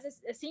de más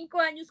de 5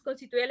 años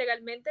constituida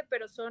legalmente,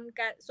 pero son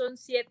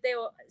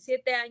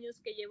 7 años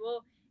que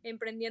llevo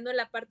emprendiendo en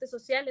la parte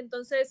social.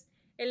 Entonces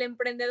el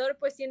emprendedor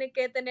pues tiene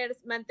que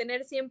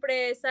mantener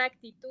siempre esa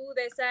actitud,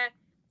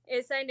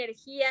 esa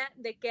energía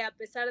de que a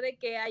pesar de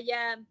que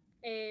haya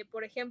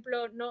por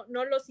ejemplo, no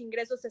los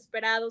ingresos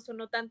esperados o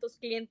no tantos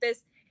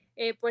clientes,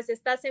 pues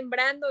estás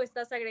sembrando,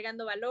 estás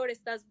agregando valor,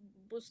 estás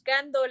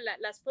buscando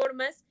las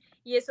formas,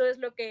 y eso es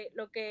lo que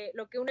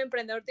un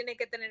emprendedor tiene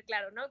que tener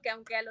claro, ¿no? Que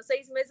aunque a los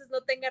 6 meses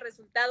no tenga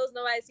resultados,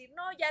 no va a decir,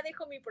 no, ya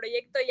dejo mi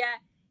proyecto,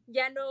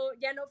 ya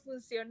no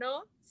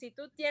funcionó. Si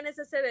tú tienes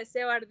ese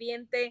deseo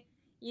ardiente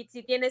y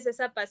si tienes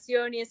esa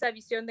pasión y esa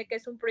visión de que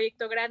es un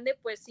proyecto grande,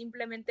 pues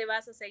simplemente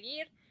vas a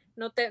seguir,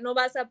 no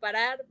vas a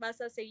parar, vas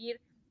a seguir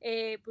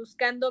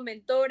buscando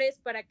mentores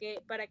para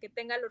que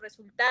tenga los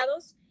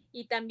resultados,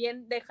 y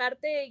también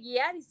dejarte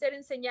guiar y ser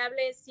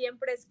enseñable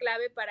siempre es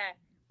clave para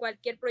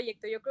cualquier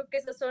proyecto. Yo creo que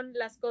esas son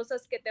las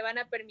cosas que te van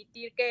a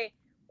permitir que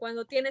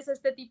cuando tienes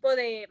este tipo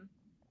de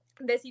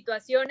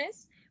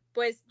situaciones,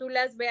 pues tú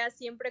las veas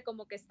siempre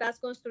como que estás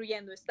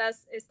construyendo,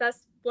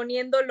 estás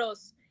poniendo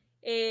los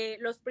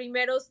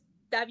primeros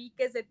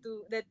tabiques de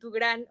tu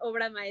gran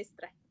obra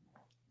maestra.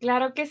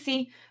 Claro que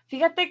sí.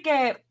 Fíjate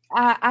que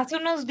hace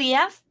unos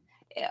días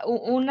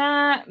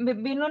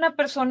vino una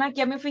persona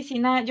aquí a mi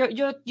oficina.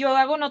 Yo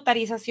hago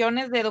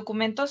notarizaciones de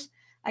documentos.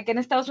 Aquí en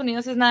Estados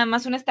Unidos es nada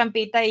más una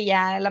estampita y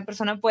ya la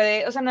persona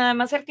puede, o sea, nada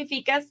más te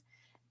certificas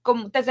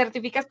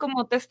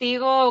como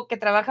testigo que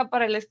trabaja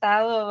para el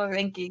estado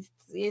en que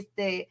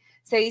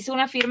se hizo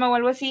una firma o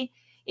algo así.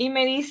 Y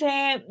me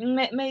dice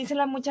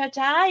la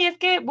muchacha, ay, es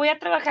que voy a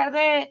trabajar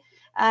de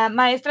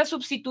maestra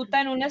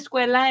sustituta en una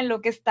escuela en lo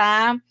que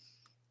está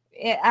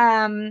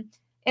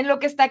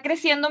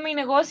creciendo mi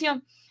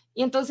negocio.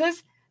 Y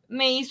entonces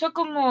me hizo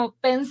como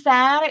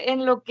pensar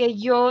en lo que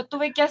yo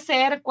tuve que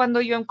hacer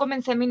cuando yo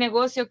comencé mi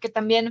negocio, que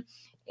también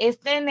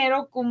este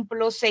enero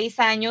cumplo 6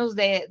 años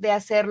de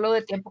hacerlo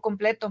de tiempo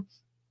completo.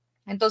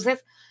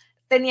 Entonces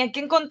tenía que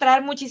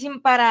encontrar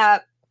muchísimo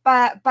para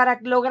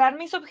lograr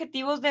mis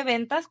objetivos de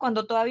ventas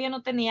cuando todavía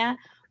no tenía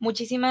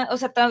o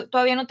sea,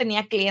 todavía no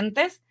tenía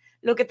clientes.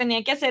 Lo que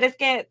tenía que hacer es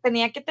que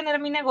tenía que tener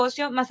mi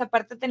negocio, más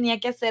aparte tenía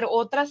que hacer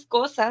otras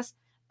cosas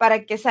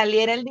para que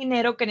saliera el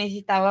dinero que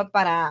necesitaba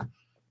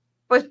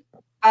pues,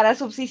 para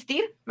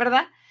subsistir,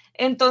 ¿verdad?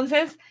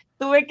 Entonces,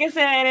 tuve que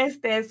ser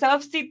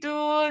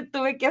substitute,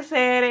 tuve que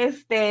hacer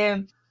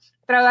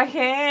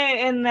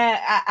trabajé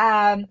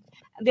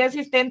de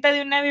asistente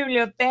de una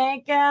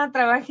biblioteca,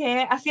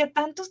 hacía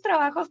tantos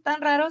trabajos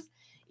tan raros,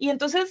 y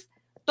entonces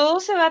todo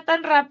se va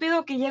tan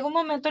rápido que llega un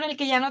momento en el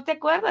que ya no te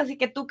acuerdas y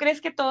que tú crees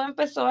que todo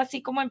empezó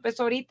así como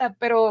empezó ahorita,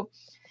 pero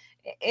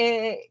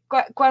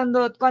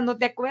cuando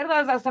te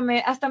acuerdas,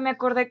 hasta me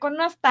acordé con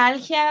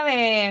nostalgia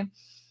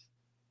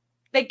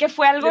de que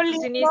fue algo de tus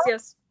lindo.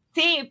 inicios.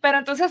 Sí, pero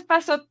entonces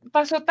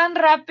pasó tan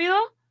rápido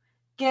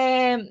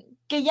que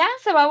ya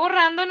se va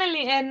borrando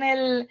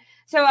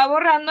se va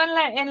borrando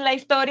en la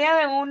historia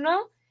de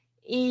uno,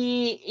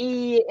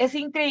 y es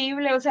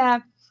increíble. O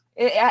sea,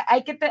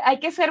 hay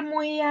que ser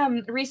muy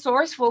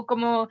resourceful,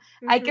 como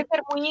hay que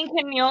ser muy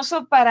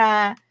ingenioso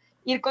para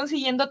ir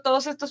consiguiendo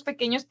todos estos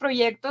pequeños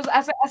proyectos.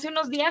 Hace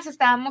unos días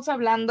estábamos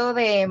hablando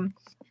de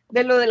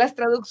lo de las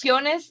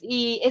traducciones,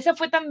 y esa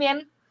fue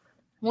también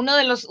una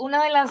de las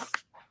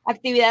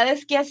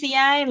actividades que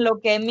hacía en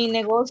lo que mi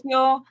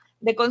negocio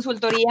de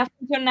consultoría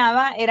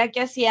funcionaba, era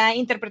que hacía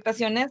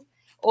interpretaciones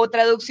o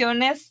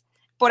traducciones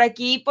por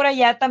aquí y por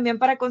allá también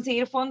para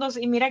conseguir fondos.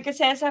 Y mira que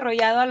se ha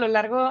desarrollado a lo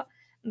largo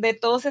de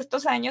todos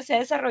estos años, se ha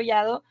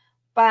desarrollado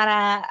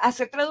para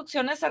hacer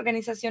traducciones a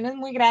organizaciones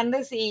muy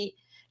grandes, y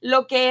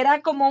lo que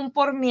era como un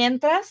por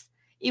mientras,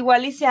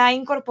 igual y se ha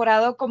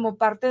incorporado como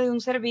parte de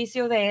un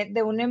servicio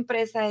de una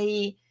empresa.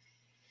 Y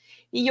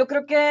yo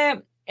creo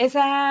que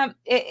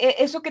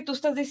eso que tú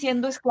estás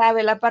diciendo es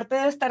clave, la parte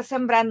de estar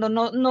sembrando,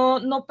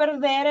 no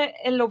perder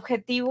el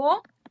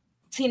objetivo.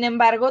 Sin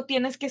embargo,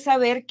 tienes que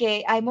saber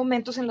que hay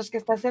momentos en los que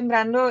estás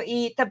sembrando,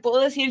 y te puedo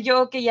decir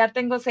yo que ya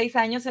tengo 6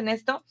 años en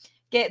esto,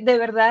 que de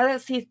verdad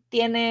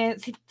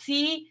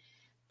sí,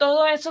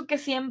 todo eso que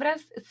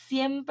siembras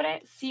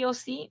siempre, sí o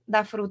sí,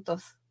 da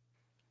frutos.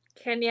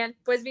 Genial.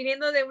 Pues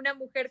viniendo de una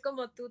mujer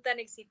como tú, tan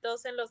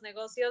exitosa en los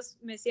negocios,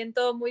 me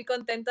siento muy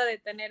contenta de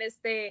tener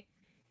este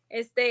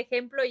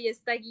ejemplo y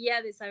esta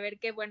guía de saber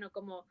que, bueno,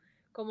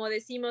 como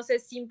decimos,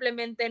 es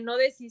simplemente no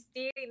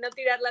desistir y no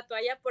tirar la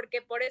toalla,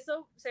 porque por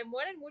eso se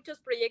mueren muchos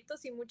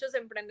proyectos y muchos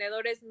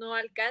emprendedores no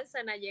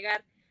alcanzan a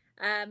llegar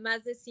a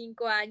más de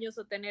 5 años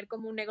o tener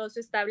como un negocio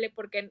estable,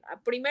 porque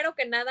primero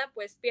que nada,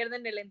 pues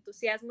pierden el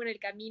entusiasmo en el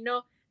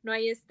camino, no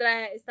hay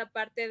esta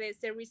parte de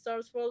ser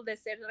resourceful, de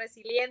ser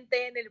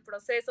resiliente en el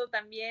proceso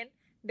también,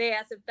 de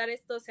aceptar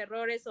estos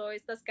errores o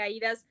estas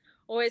caídas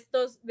o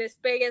estos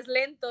despegues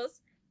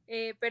lentos.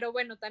 Pero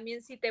bueno,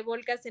 también si te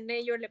volcas en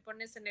ello, le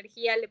pones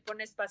energía, le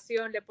pones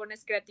pasión, le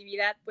pones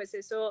creatividad, pues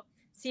eso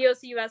sí o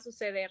sí va a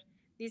suceder.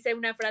 Dice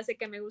una frase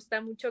que me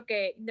gusta mucho,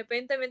 que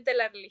independientemente de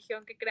la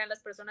religión que crean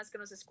las personas que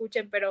nos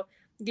escuchen, pero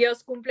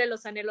Dios cumple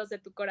los anhelos de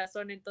tu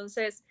corazón.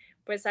 Entonces,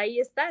 pues ahí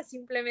está,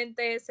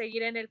 simplemente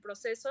seguir en el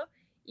proceso.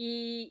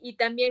 Y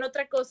también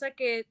otra cosa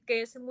que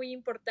es muy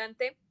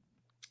importante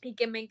y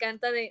que me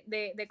encanta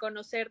de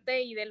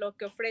conocerte y de lo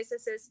que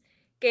ofreces es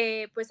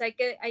que pues hay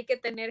que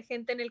tener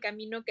gente en el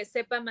camino que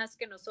sepa más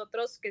que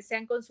nosotros, que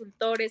sean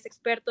consultores,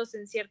 expertos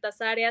en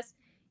ciertas áreas,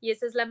 y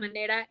esa es la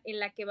manera en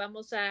la que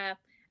vamos a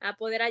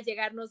poder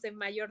allegarnos de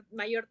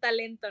mayor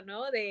talento,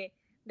 ¿no? De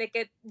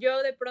que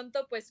yo de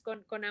pronto pues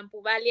con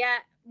Ampuvalia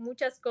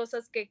muchas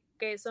cosas que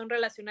son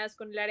relacionadas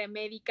con el área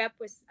médica,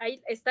 pues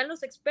ahí están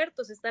los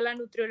expertos, está la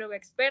nutrióloga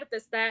experta,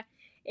 está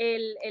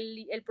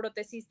el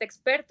protecista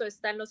experto,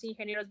 están los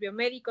ingenieros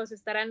biomédicos,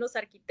 estarán los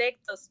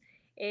arquitectos.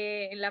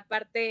 En la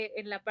parte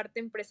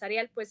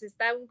empresarial, pues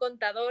está un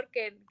contador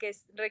que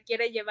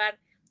requiere llevar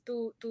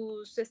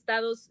tus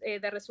estados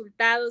de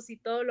resultados y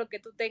todo lo que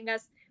tú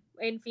tengas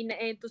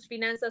en tus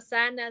finanzas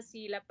sanas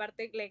y la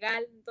parte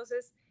legal.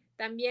 Entonces,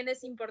 también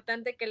es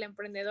importante que el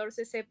emprendedor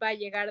se sepa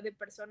llegar de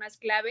personas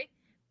clave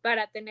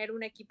para tener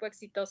un equipo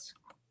exitoso.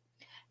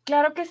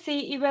 Claro que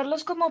sí, y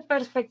verlos como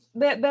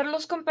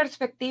verlos con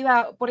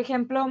perspectiva. Por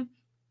ejemplo,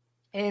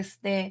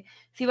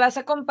 si vas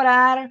a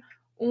comprar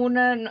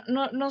una,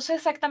 no sé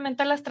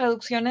exactamente las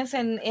traducciones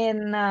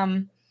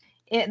de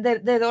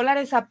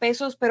dólares a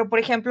pesos, pero por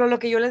ejemplo, lo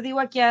que yo les digo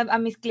aquí a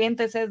mis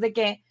clientes es de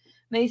que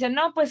me dicen,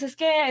 no, pues es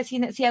que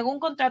si hago un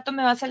contrato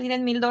me va a salir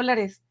en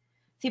 $1,000.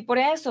 Sí, por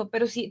eso,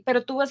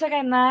 pero tú vas a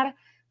ganar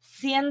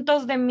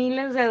cientos de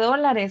miles de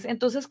dólares.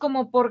 Entonces,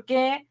 como, ¿por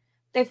qué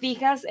te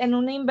fijas en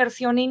una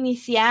inversión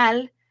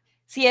inicial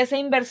si esa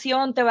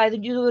inversión te va a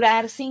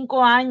durar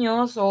 5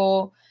 años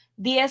o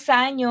 10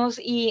 años?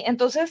 Y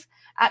entonces,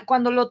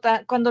 cuando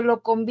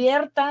lo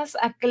conviertas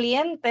a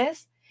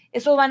clientes,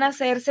 eso van a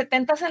ser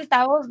 70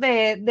 centavos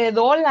de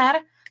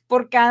dólar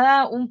por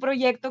cada un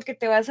proyecto que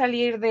te va a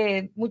salir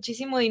de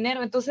muchísimo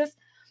dinero. Entonces,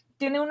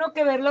 tiene uno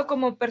que verlo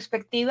como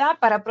perspectiva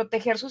para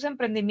proteger sus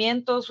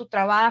emprendimientos, su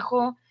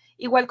trabajo.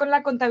 Igual con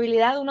la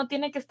contabilidad, uno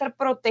tiene que estar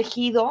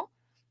protegido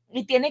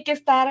y tiene que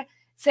estar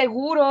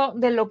seguro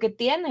de lo que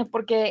tiene,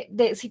 porque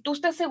si tú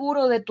estás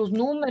seguro de tus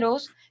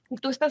números, si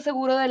tú estás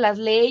seguro de las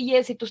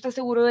leyes, si tú estás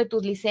seguro de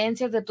tus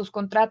licencias, de tus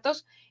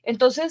contratos,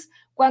 entonces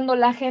cuando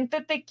la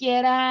gente te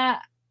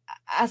quiera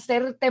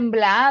hacer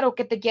temblar o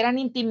que te quieran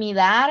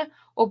intimidar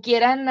o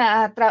quieran,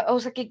 o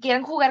sea, que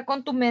quieran jugar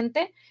con tu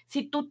mente,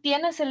 si tú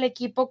tienes el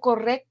equipo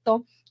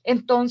correcto,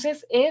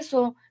 entonces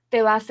eso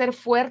te va a hacer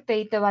fuerte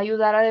y te va a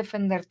ayudar a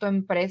defender tu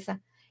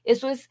empresa.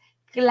 Eso es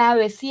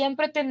clave,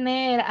 siempre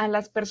tener a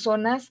las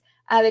personas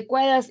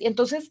adecuadas. Y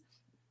entonces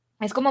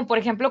es como, por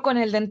ejemplo, con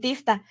el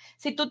dentista.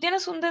 Si tú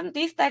tienes un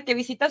dentista que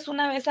visitas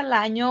una vez al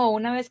año o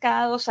una vez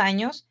cada 2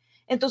 años,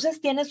 entonces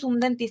tienes un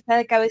dentista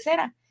de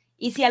cabecera.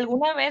 Y si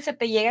alguna vez se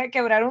te llega a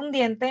quebrar un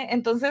diente,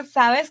 entonces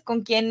sabes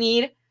con quién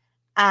ir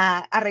a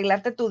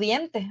arreglarte tu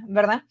diente,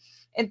 ¿verdad?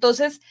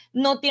 Entonces,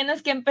 no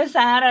tienes que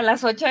empezar a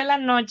las 8 de la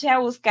noche a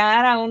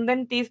buscar a un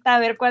dentista, a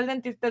ver cuál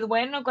dentista es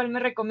bueno, cuál me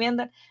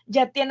recomienda.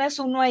 Ya tienes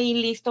uno ahí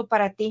listo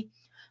para ti.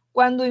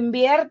 Cuando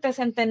inviertes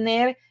en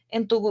tener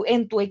en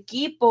tu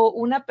equipo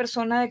una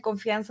persona de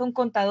confianza, un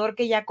contador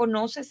que ya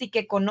conoces y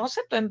que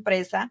conoce tu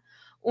empresa,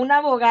 un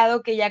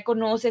abogado que ya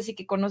conoces y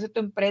que conoce tu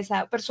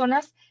empresa,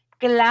 personas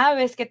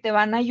claves que te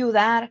van a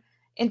ayudar,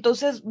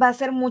 entonces va a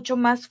ser mucho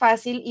más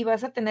fácil y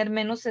vas a tener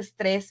menos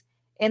estrés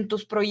en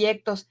tus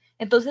proyectos.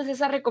 Entonces,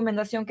 esa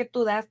recomendación que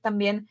tú das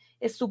también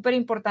es súper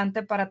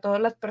importante para todas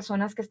las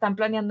personas que están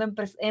planeando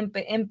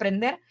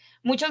emprender.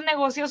 Muchos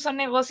negocios son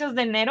negocios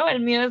de enero,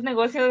 el mío es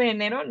negocio de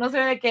enero, no sé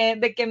de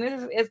qué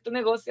mes es tu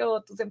negocio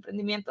o tus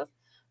emprendimientos,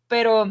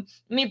 pero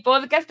mi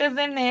podcast es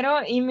de enero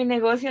y mi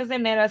negocio es de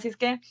enero, así es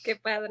que... ¡Qué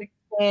padre!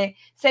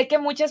 Sé que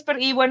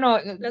y bueno...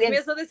 Los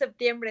míos son de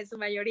septiembre, en su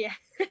mayoría.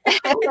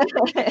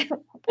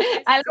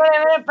 Algo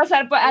debe de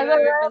pasar, algo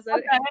debe de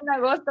pasar en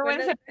agosto o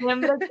en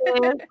septiembre,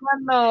 que es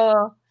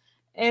cuando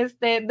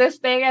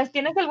despegas.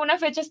 ¿Tienes alguna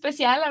fecha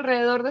especial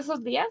alrededor de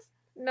esos días?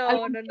 No.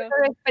 ¿De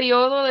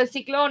periodo, de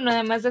ciclo, o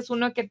nada más es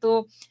uno que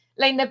tú,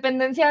 la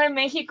independencia de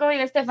México y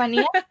de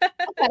Estefanía?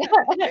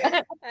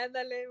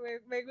 Ándale,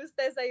 me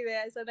gusta esa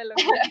idea, esa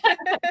analogía.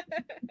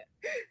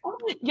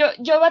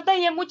 Yo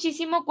batallé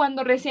muchísimo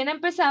cuando recién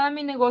empezaba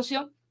mi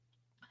negocio,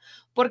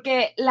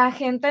 porque la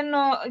gente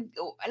no,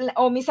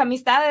 o mis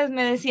amistades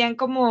me decían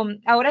como,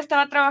 ahora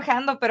estaba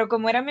trabajando, pero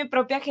como era mi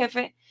propia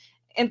jefe,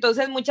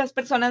 entonces muchas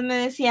personas me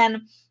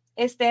decían,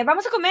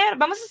 vamos a comer,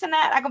 vamos a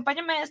cenar,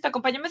 acompáñame a esto,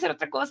 acompáñame a hacer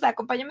otra cosa,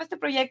 acompáñame a este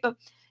proyecto.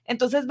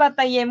 Entonces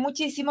batallé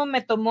muchísimo,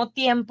 me tomó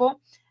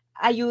tiempo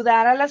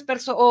ayudar a las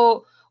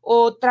personas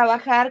o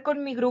trabajar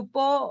con mi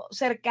grupo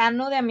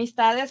cercano de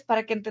amistades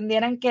para que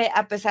entendieran que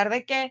a pesar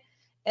de que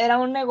era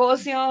un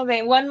negocio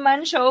de one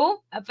man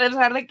show, a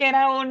pesar de que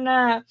era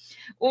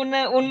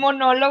un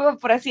monólogo,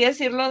 por así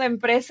decirlo, de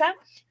empresa,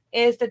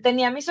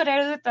 tenía mis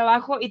horarios de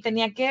trabajo y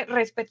tenía que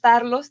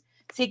respetarlos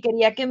si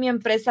quería que mi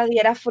empresa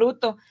diera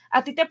fruto.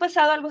 ¿A ti te ha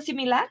pasado algo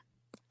similar?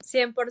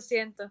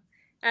 100%.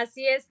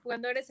 Así es,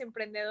 cuando eres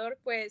emprendedor,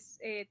 pues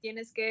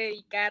tienes que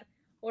dedicar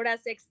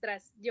horas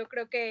extras. Yo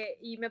creo que,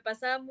 y me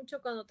pasaba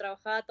mucho cuando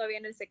trabajaba todavía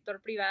en el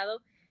sector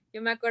privado,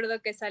 yo me acuerdo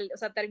que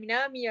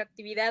terminaba mi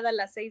actividad a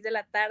las 6 de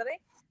la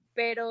tarde,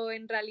 pero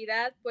en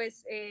realidad,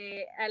 pues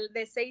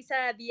de 6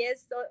 a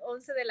 10,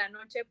 11 de la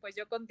noche, pues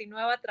yo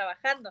continuaba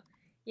trabajando.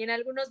 Y en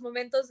algunos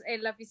momentos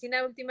en la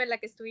oficina última en la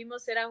que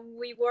estuvimos era un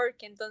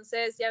WeWork,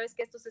 entonces ya ves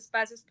que estos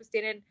espacios pues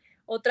tienen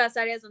otras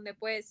áreas donde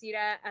puedes ir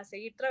a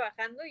seguir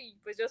trabajando y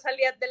pues yo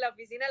salía de la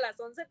oficina a las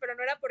 11, pero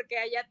no era porque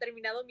haya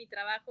terminado mi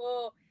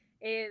trabajo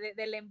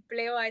del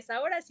empleo a esa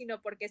hora,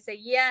 sino porque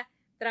seguía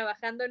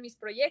trabajando en mis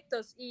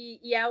proyectos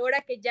y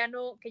ahora que ya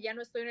no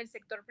estoy en el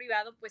sector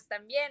privado, pues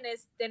también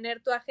es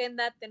tener tu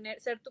agenda,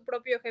 ser tu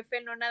propio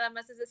jefe, no nada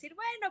más es decir,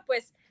 bueno,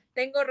 pues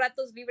tengo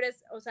ratos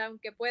libres, o sea,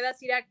 aunque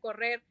puedas ir a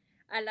correr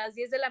a las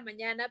 10 de la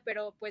mañana,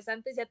 pero pues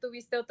antes ya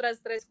tuviste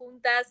otras 3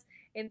 juntas,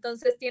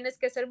 entonces tienes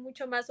que ser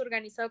mucho más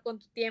organizado con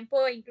tu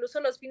tiempo, e incluso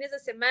los fines de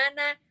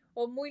semana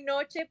o muy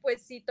noche,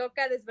 pues si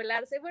toca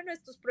desvelarse, bueno,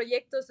 estos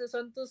proyectos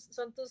son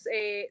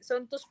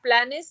tus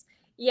planes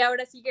y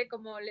ahora sí que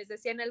como les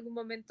decía en algún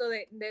momento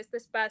de este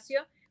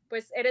espacio,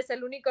 pues eres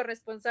el único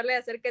responsable de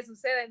hacer que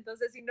suceda,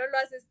 entonces si no lo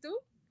haces tú,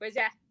 pues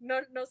ya,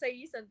 no se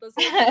hizo,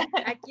 entonces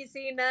aquí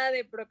sí nada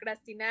de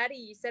procrastinar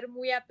y ser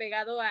muy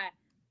apegado a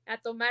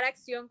tomar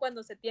acción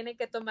cuando se tiene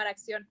que tomar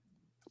acción.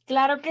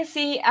 Claro que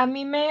sí. A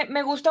mí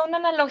me gusta una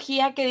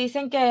analogía que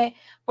dicen que,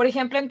 por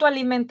ejemplo, en tu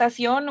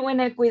alimentación o en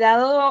el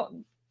cuidado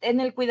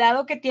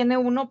que tiene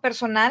uno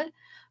personal,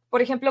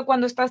 por ejemplo,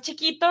 cuando estás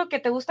chiquito, que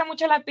te gusta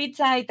mucho la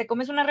pizza y te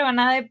comes una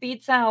rebanada de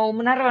pizza o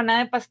una rebanada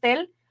de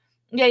pastel,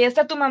 y ahí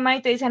está tu mamá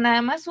y te dice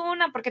nada más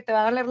una porque te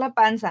va a doler la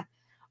panza.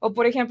 O,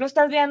 por ejemplo,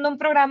 estás viendo un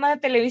programa de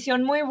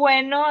televisión muy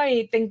bueno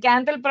y te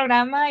encanta el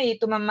programa y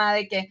tu mamá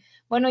de que,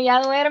 bueno, ya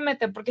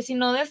duérmete, porque si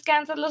no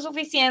descansas lo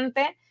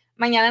suficiente,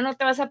 mañana no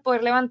te vas a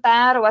poder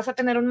levantar o vas a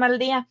tener un mal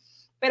día.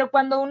 Pero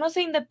cuando uno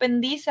se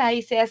independiza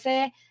y se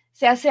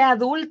hace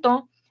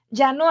adulto,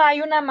 ya no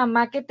hay una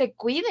mamá que te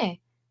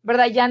cuide,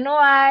 ¿verdad? Ya no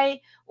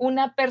hay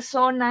una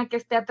persona que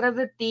esté atrás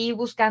de ti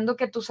buscando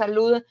que tu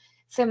salud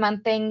se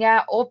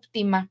mantenga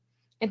óptima.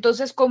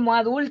 Entonces, como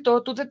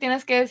adulto, tú te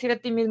tienes que decir a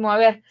ti mismo, a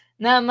ver,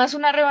 nada más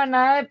una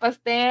rebanada de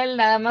pastel,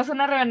 nada más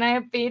una rebanada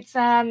de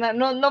pizza,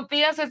 no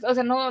pidas, o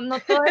sea, no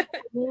toda es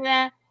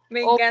comida.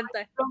 Me O,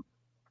 encanta.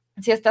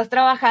 si estás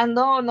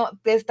trabajando, no,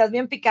 te estás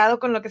bien picado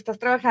con lo que estás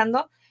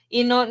trabajando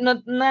y no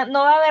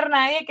va a haber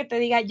nadie que te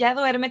diga, ya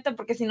duérmete,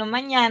 porque si no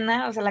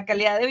mañana, o sea, la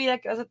calidad de vida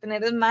que vas a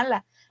tener es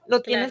mala.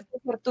 Lo tienes Claro.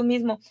 que hacer tú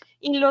mismo.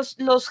 Y los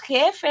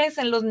jefes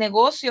en los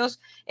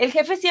negocios, el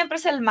jefe siempre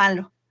es el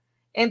malo.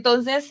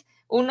 Entonces,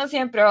 uno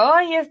siempre,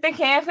 oye, este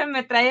jefe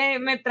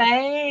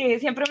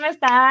siempre me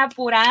está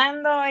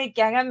apurando y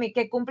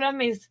que cumpla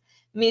mis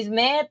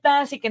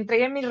metas y que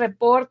entregue mis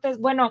reportes.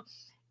 Bueno,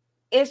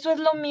 eso es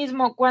lo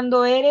mismo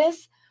cuando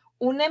eres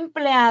un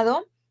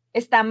empleado,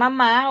 está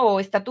mamá o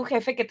está tu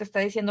jefe que te está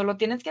diciendo, lo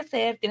tienes que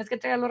hacer, tienes que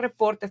entregar los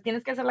reportes,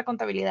 tienes que hacer la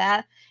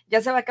contabilidad,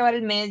 ya se va a acabar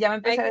el mes, ya va a Hay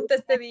empezar el junta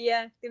este mes.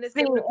 día, tienes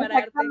Sí, que prepararte.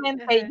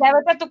 exactamente. Ajá, Ya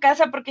vete a tu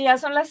casa porque ya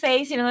son las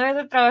 6 y no debes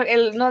de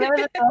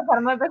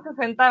trabajar más de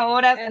 60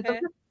 horas. ajá,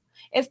 Entonces,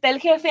 está el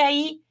jefe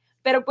ahí,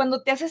 pero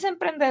cuando te haces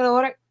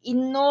emprendedor y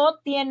no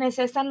tienes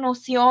esa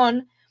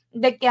noción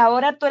de que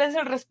ahora tú eres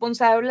el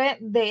responsable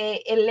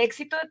del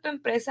éxito de tu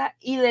empresa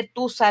y de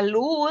tu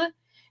salud,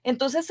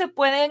 entonces se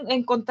puede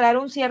encontrar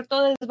un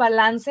cierto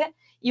desbalance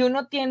y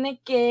uno tiene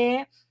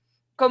que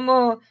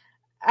como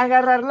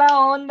agarrar la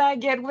onda,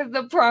 get with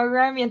the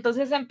program y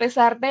entonces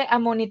empezarte a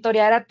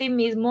monitorear a ti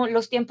mismo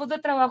los tiempos de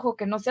trabajo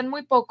que no sean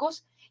muy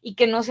pocos y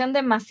que no sean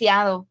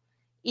demasiado.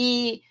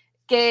 Y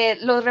que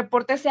los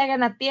reportes se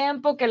hagan a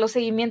tiempo, que los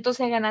seguimientos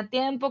se hagan a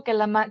tiempo, que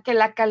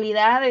la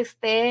calidad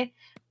esté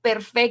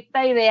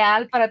perfecta,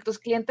 ideal para tus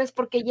clientes,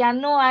 porque ya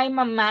no hay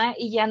mamá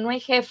y ya no hay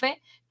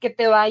jefe que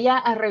te vaya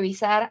a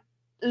revisar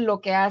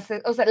lo que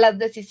haces, o sea, las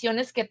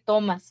decisiones que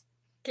tomas.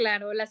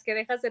 claro, las que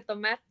dejas de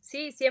tomar.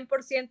 Sí,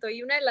 100%.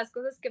 Y una de las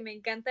cosas que me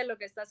encanta de lo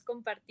que estás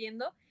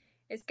compartiendo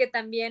es que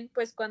también,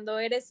 pues cuando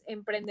eres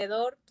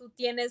emprendedor, tú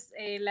tienes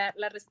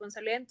la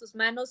responsabilidad en tus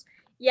manos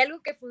y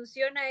algo que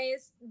funciona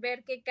es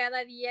ver que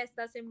cada día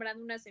estás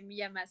sembrando una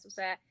semilla más. O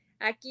sea,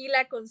 aquí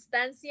la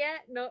constancia,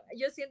 no,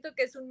 yo siento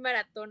que es un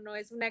maratón, no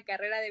es una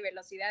carrera de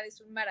velocidad, es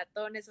un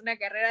maratón, es una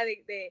carrera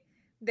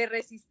de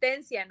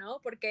resistencia, ¿no?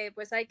 Porque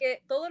pues hay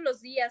que todos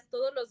los días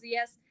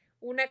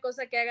una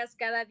cosa que hagas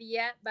cada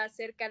día va a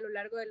hacer que a lo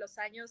largo de los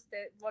años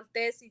te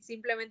voltees y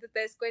simplemente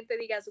te des cuenta y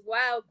digas,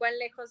 wow, cuán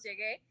lejos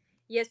llegué.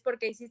 y es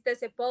porque hiciste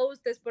ese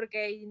post, es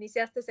porque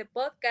iniciaste ese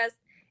podcast,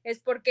 es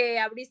porque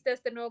abriste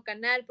este nuevo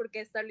canal,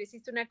 porque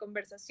estableciste una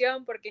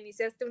conversación, porque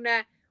iniciaste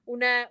una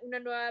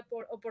nueva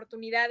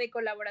oportunidad de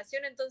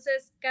colaboración.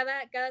 Entonces,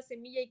 cada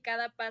semilla y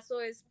cada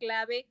paso es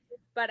clave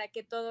para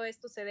que todo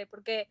esto se dé,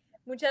 porque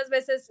muchas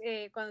veces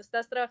cuando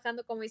estás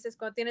trabajando, como dices,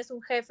 cuando tienes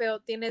un jefe o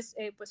tienes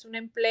pues un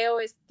empleo,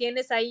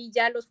 tienes ahí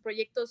ya los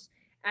proyectos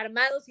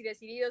armados y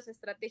decididos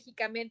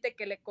estratégicamente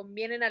que le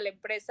convienen a la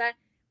empresa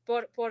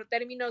por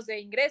términos de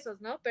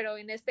ingresos, ¿no? Pero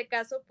en este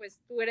caso,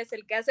 pues tú eres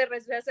el que hace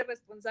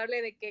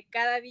responsable de que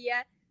cada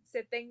día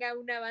se tenga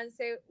un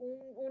avance,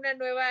 una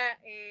nueva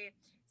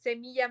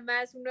semilla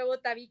más, un nuevo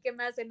tabique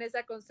más en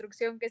esa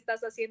construcción que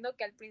estás haciendo,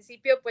 que al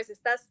principio pues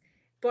estás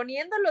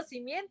poniendo los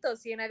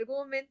cimientos y en algún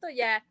momento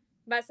ya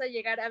vas a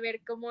llegar a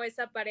ver cómo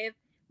esa pared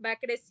va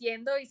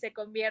creciendo y se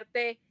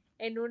convierte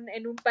en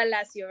un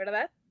palacio,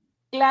 ¿verdad?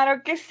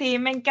 Claro que sí,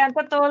 me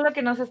encanta todo lo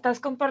que nos estás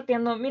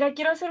compartiendo. Mira,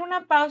 quiero hacer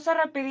una pausa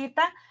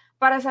rapidita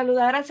para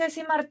saludar a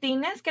Ceci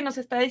Martínez, que nos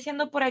está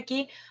diciendo por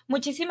aquí,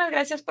 muchísimas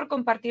gracias por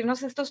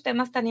compartirnos estos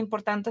temas tan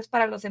importantes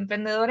para los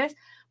emprendedores.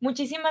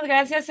 Muchísimas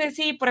gracias,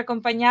 Ceci, por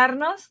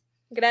acompañarnos.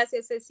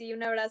 Gracias, Ceci,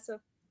 un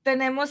abrazo.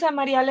 Tenemos a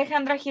María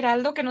Alejandra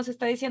Giraldo, que nos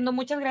está diciendo,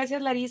 muchas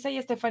gracias, Larisa y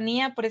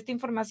Estefanía, por esta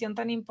información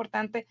tan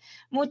importante.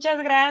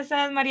 Muchas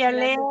gracias, María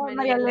Le.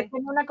 María Le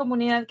tiene una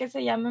comunidad que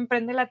se llama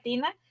Emprende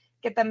Latina,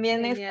 que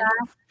también está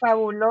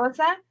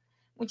fabulosa.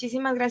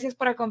 Muchísimas gracias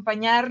por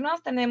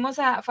acompañarnos. Tenemos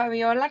a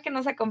Fabiola, que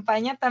nos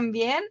acompaña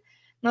también.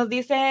 Nos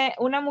dice,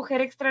 una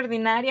mujer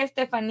extraordinaria,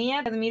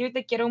 Estefanía, te admiro y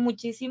te quiero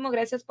muchísimo.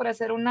 Gracias por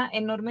hacer una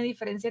enorme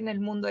diferencia en el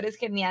mundo. Eres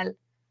genial.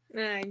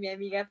 Ay, mi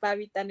amiga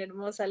Fabi, tan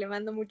hermosa. Le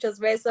mando muchos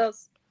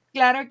besos.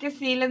 Claro que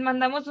sí, les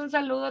mandamos un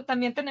saludo.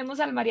 También tenemos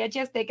al Mariachi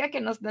Azteca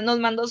que nos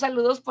mandó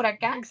saludos por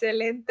acá.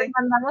 Excelente. Les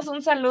mandamos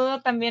un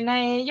saludo también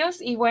a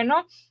ellos y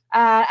bueno,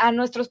 a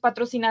nuestros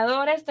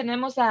patrocinadores.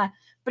 Tenemos a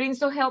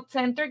Princeton Health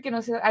Center que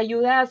nos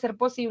ayuda a hacer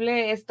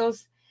posible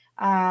estas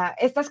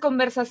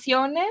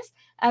conversaciones,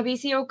 a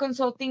BCO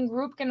Consulting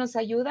Group que nos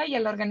ayuda y a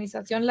la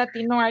organización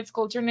Latino Arts,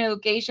 Culture and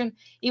Education.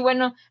 Y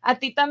bueno, a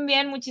ti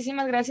también,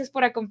 muchísimas gracias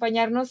por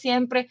acompañarnos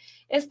siempre.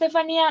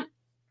 Estefanía,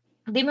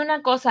 dime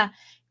una cosa,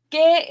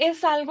 ¿qué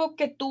es algo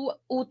que tú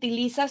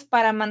utilizas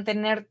para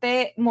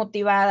mantenerte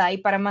motivada y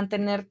para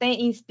mantenerte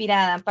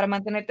inspirada, para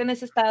mantenerte en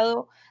ese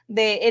estado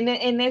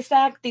en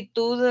esa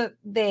actitud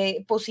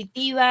de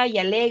positiva y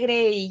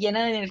alegre y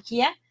llena de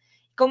energía?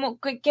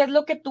 ¿Qué es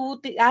lo que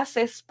tú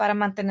haces para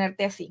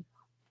mantenerte así?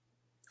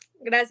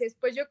 Gracias.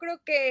 Pues yo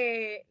creo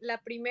que la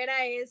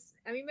primera es,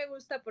 a mí me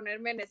gusta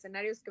ponerme en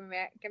escenarios que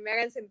me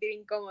hagan sentir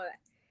incómoda.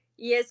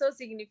 Y eso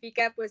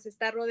significa pues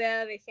estar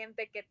rodeada de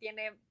gente que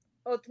tiene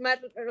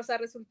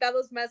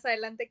resultados más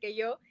adelante que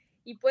yo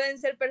y pueden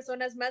ser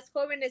personas más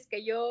jóvenes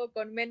que yo,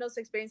 con menos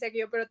experiencia que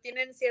yo, pero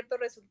tienen ciertos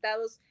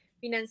resultados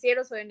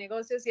financieros o de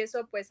negocios y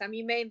eso pues a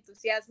mí me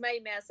entusiasma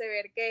y me hace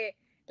ver que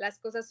las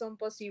cosas son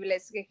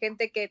posibles, que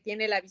gente que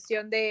tiene la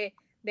visión de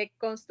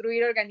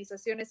construir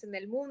organizaciones en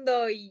el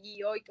mundo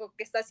y hoy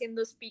que está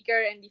haciendo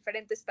speaker en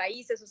diferentes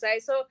países. O sea,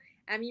 eso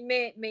a mí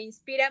me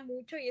inspira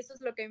mucho y eso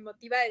es lo que me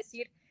motiva a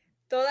decir,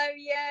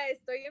 todavía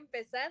estoy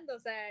empezando, o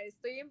sea,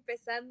 estoy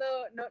empezando,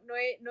 no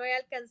he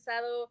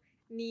alcanzado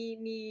ni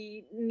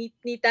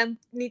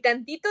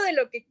tantito de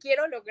lo que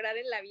quiero lograr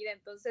en la vida.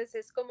 Entonces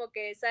es como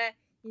que esa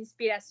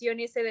inspiración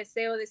y ese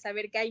deseo de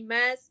saber que hay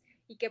más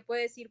y que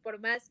puedes ir por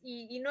más.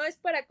 Y no es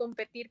para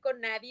competir con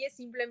nadie,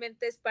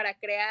 simplemente es para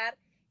crear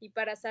y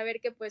para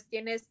saber que pues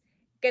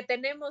que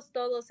tenemos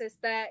todos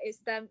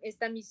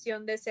esta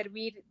misión de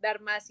servir,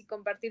 dar más y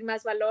compartir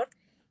más valor.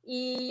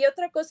 Y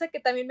otra cosa que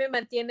también me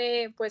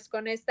mantiene pues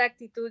con esta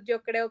actitud,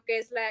 yo creo que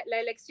es la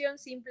elección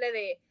simple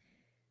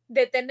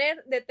de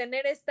tener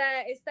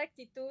esta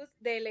actitud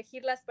de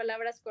elegir las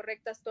palabras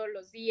correctas todos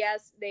los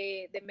días,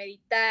 de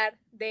meditar,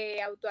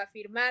 de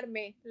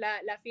autoafirmarme.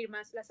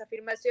 Las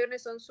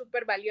afirmaciones son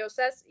súper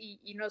valiosas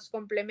y nos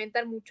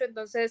complementan mucho,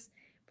 entonces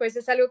pues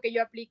es algo que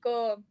yo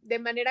aplico de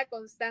manera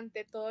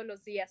constante todos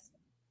los días.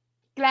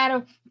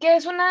 Claro, ¿qué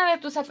es una de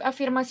tus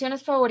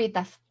afirmaciones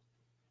favoritas?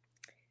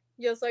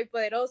 Yo soy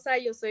poderosa,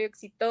 yo soy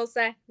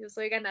exitosa, yo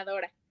soy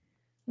ganadora.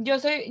 Yo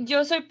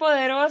soy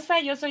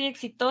poderosa, yo soy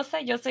exitosa,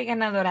 yo soy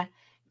ganadora.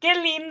 Qué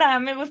linda,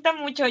 me gusta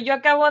mucho. Yo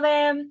acabo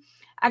de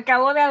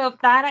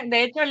adoptar,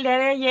 de hecho, el día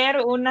de ayer,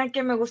 una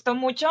que me gustó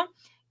mucho,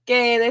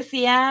 que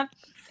decía,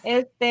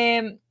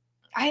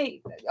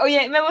 ay,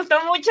 oye, me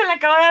gustó mucho, la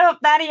acabo de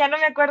adoptar y ya no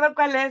me acuerdo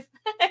cuál es.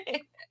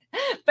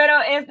 Pero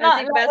Así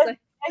pasa.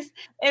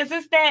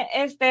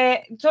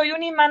 Soy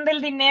un imán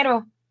del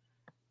dinero.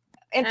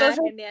 Entonces,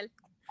 genial.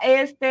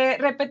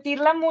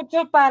 Repetirla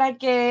mucho para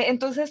que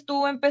entonces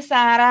tú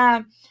empezar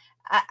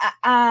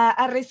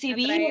a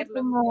recibir,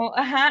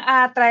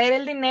 a atraer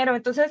el dinero.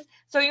 Entonces,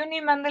 soy un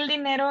imán del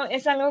dinero,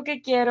 es algo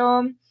que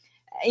quiero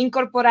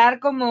incorporar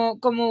como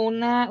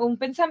un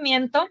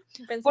pensamiento.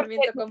 Un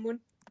pensamiento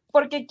común.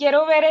 Porque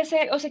quiero ver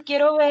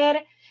quiero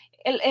ver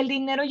el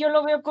dinero, yo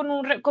lo veo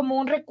como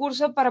un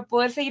recurso para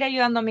poder seguir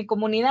ayudando a mi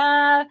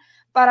comunidad,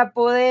 para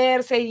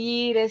poder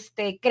seguir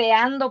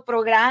creando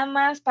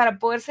programas, para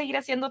poder seguir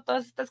haciendo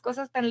todas estas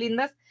cosas tan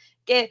lindas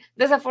que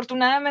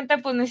desafortunadamente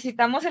pues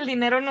necesitamos el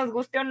dinero, nos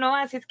guste o no,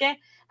 así es que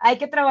hay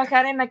que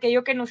trabajar en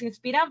aquello que nos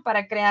inspira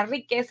para crear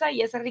riqueza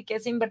y esa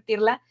riqueza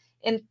invertirla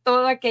en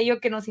todo aquello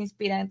que nos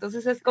inspira.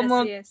 Entonces es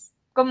Así es.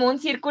 como un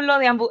círculo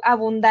de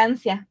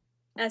abundancia.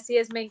 Así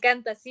es, me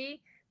encanta,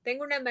 sí.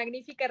 Tengo una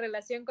magnífica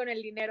relación con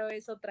el dinero,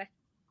 es otra.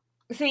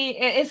 Sí,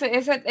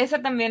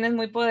 esa también es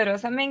muy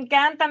poderosa. Me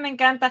encanta, me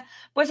encanta.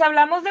 Pues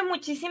hablamos de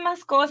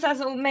muchísimas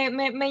cosas.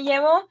 Me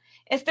llevo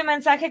este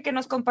mensaje que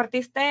nos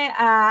compartiste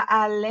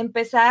al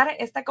empezar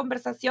esta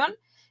conversación,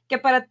 que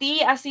para ti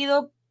ha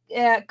sido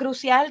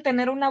crucial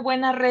tener una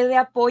buena red de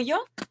apoyo,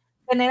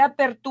 tener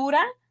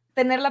apertura,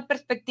 tener la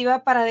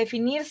perspectiva para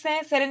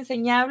definirse, ser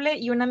enseñable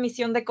y una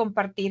misión de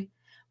compartir.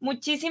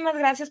 Muchísimas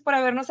gracias por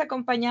habernos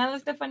acompañado,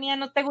 Estefanía.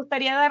 ¿No te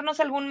gustaría darnos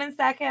algún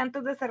mensaje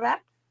antes de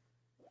cerrar?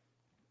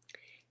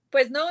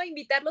 Pues no,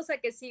 invitarlos a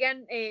que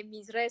sigan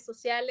mis redes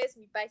sociales,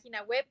 mi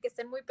página web, que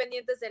estén muy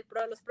pendientes de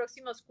los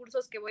próximos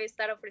cursos que voy a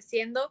estar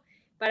ofreciendo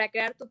para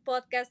crear tu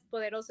podcast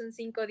poderoso en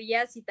 5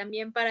 días y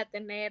también para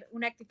tener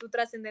una actitud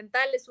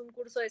trascendental. Es un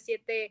curso de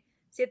 7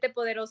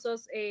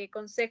 poderosos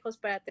consejos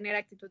para tener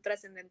actitud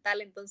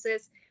trascendental.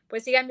 Entonces,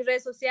 pues sigan mis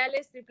redes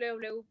sociales,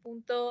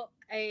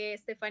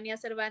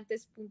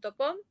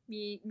 www.estefaniacervantes.com,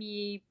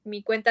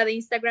 mi cuenta de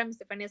Instagram,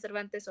 Estefanía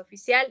Cervantes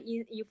Oficial,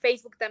 y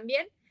Facebook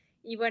también.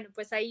 Y bueno,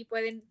 pues ahí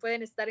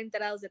pueden estar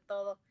enterados de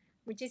todo.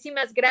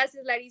 Muchísimas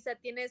gracias, Larisa.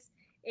 Tienes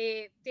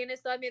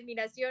toda mi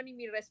admiración y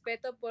mi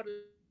respeto por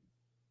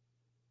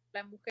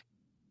la mujer.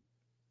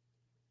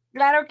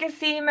 Claro que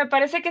sí, me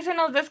parece que se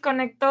nos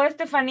desconectó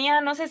Estefanía,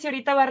 no sé si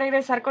ahorita va a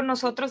regresar con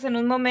nosotros en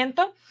un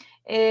momento.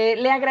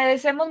 Le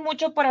agradecemos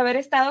mucho por haber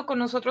estado con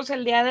nosotros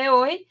el día de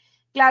hoy.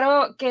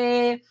 Claro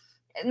que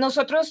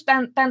nosotros,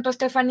 tanto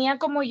Estefanía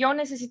como yo,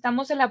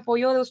 necesitamos el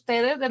apoyo de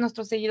ustedes, de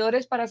nuestros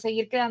seguidores, para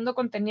seguir creando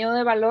contenido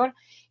de valor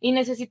y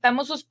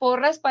necesitamos sus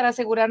porras para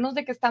asegurarnos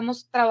de que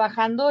estamos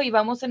trabajando y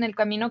vamos en el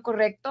camino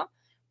correcto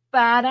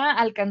para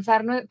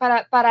alcanzar,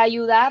 para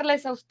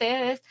ayudarles a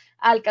ustedes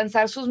a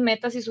alcanzar sus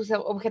metas y sus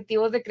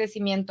objetivos de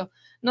crecimiento.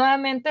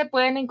 Nuevamente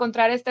pueden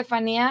encontrar a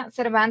Estefanía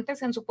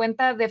Cervantes en su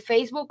cuenta de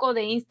Facebook o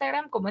de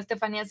Instagram como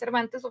Estefanía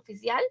Cervantes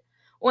Oficial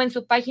o en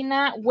su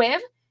página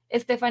web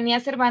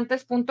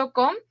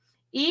estefaniacervantes.com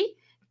y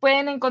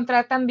pueden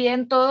encontrar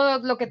también todo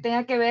lo que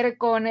tenga que ver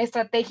con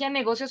estrategia,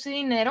 negocios y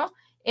dinero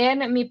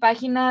en mi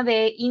página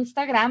de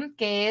Instagram,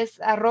 que es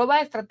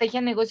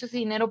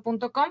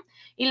 @estrategianegociosidinero.com,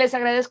 y les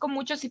agradezco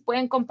mucho si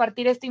pueden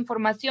compartir esta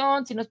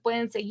información, si nos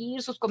pueden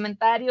seguir, sus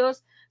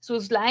comentarios,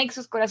 sus likes,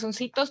 sus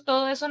corazoncitos,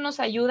 todo eso nos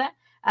ayuda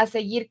a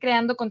seguir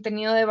creando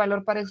contenido de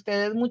valor para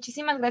ustedes.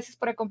 Muchísimas gracias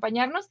por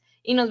acompañarnos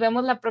y nos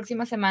vemos la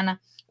próxima semana.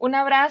 Un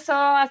abrazo,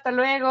 hasta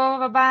luego,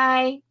 bye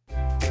bye.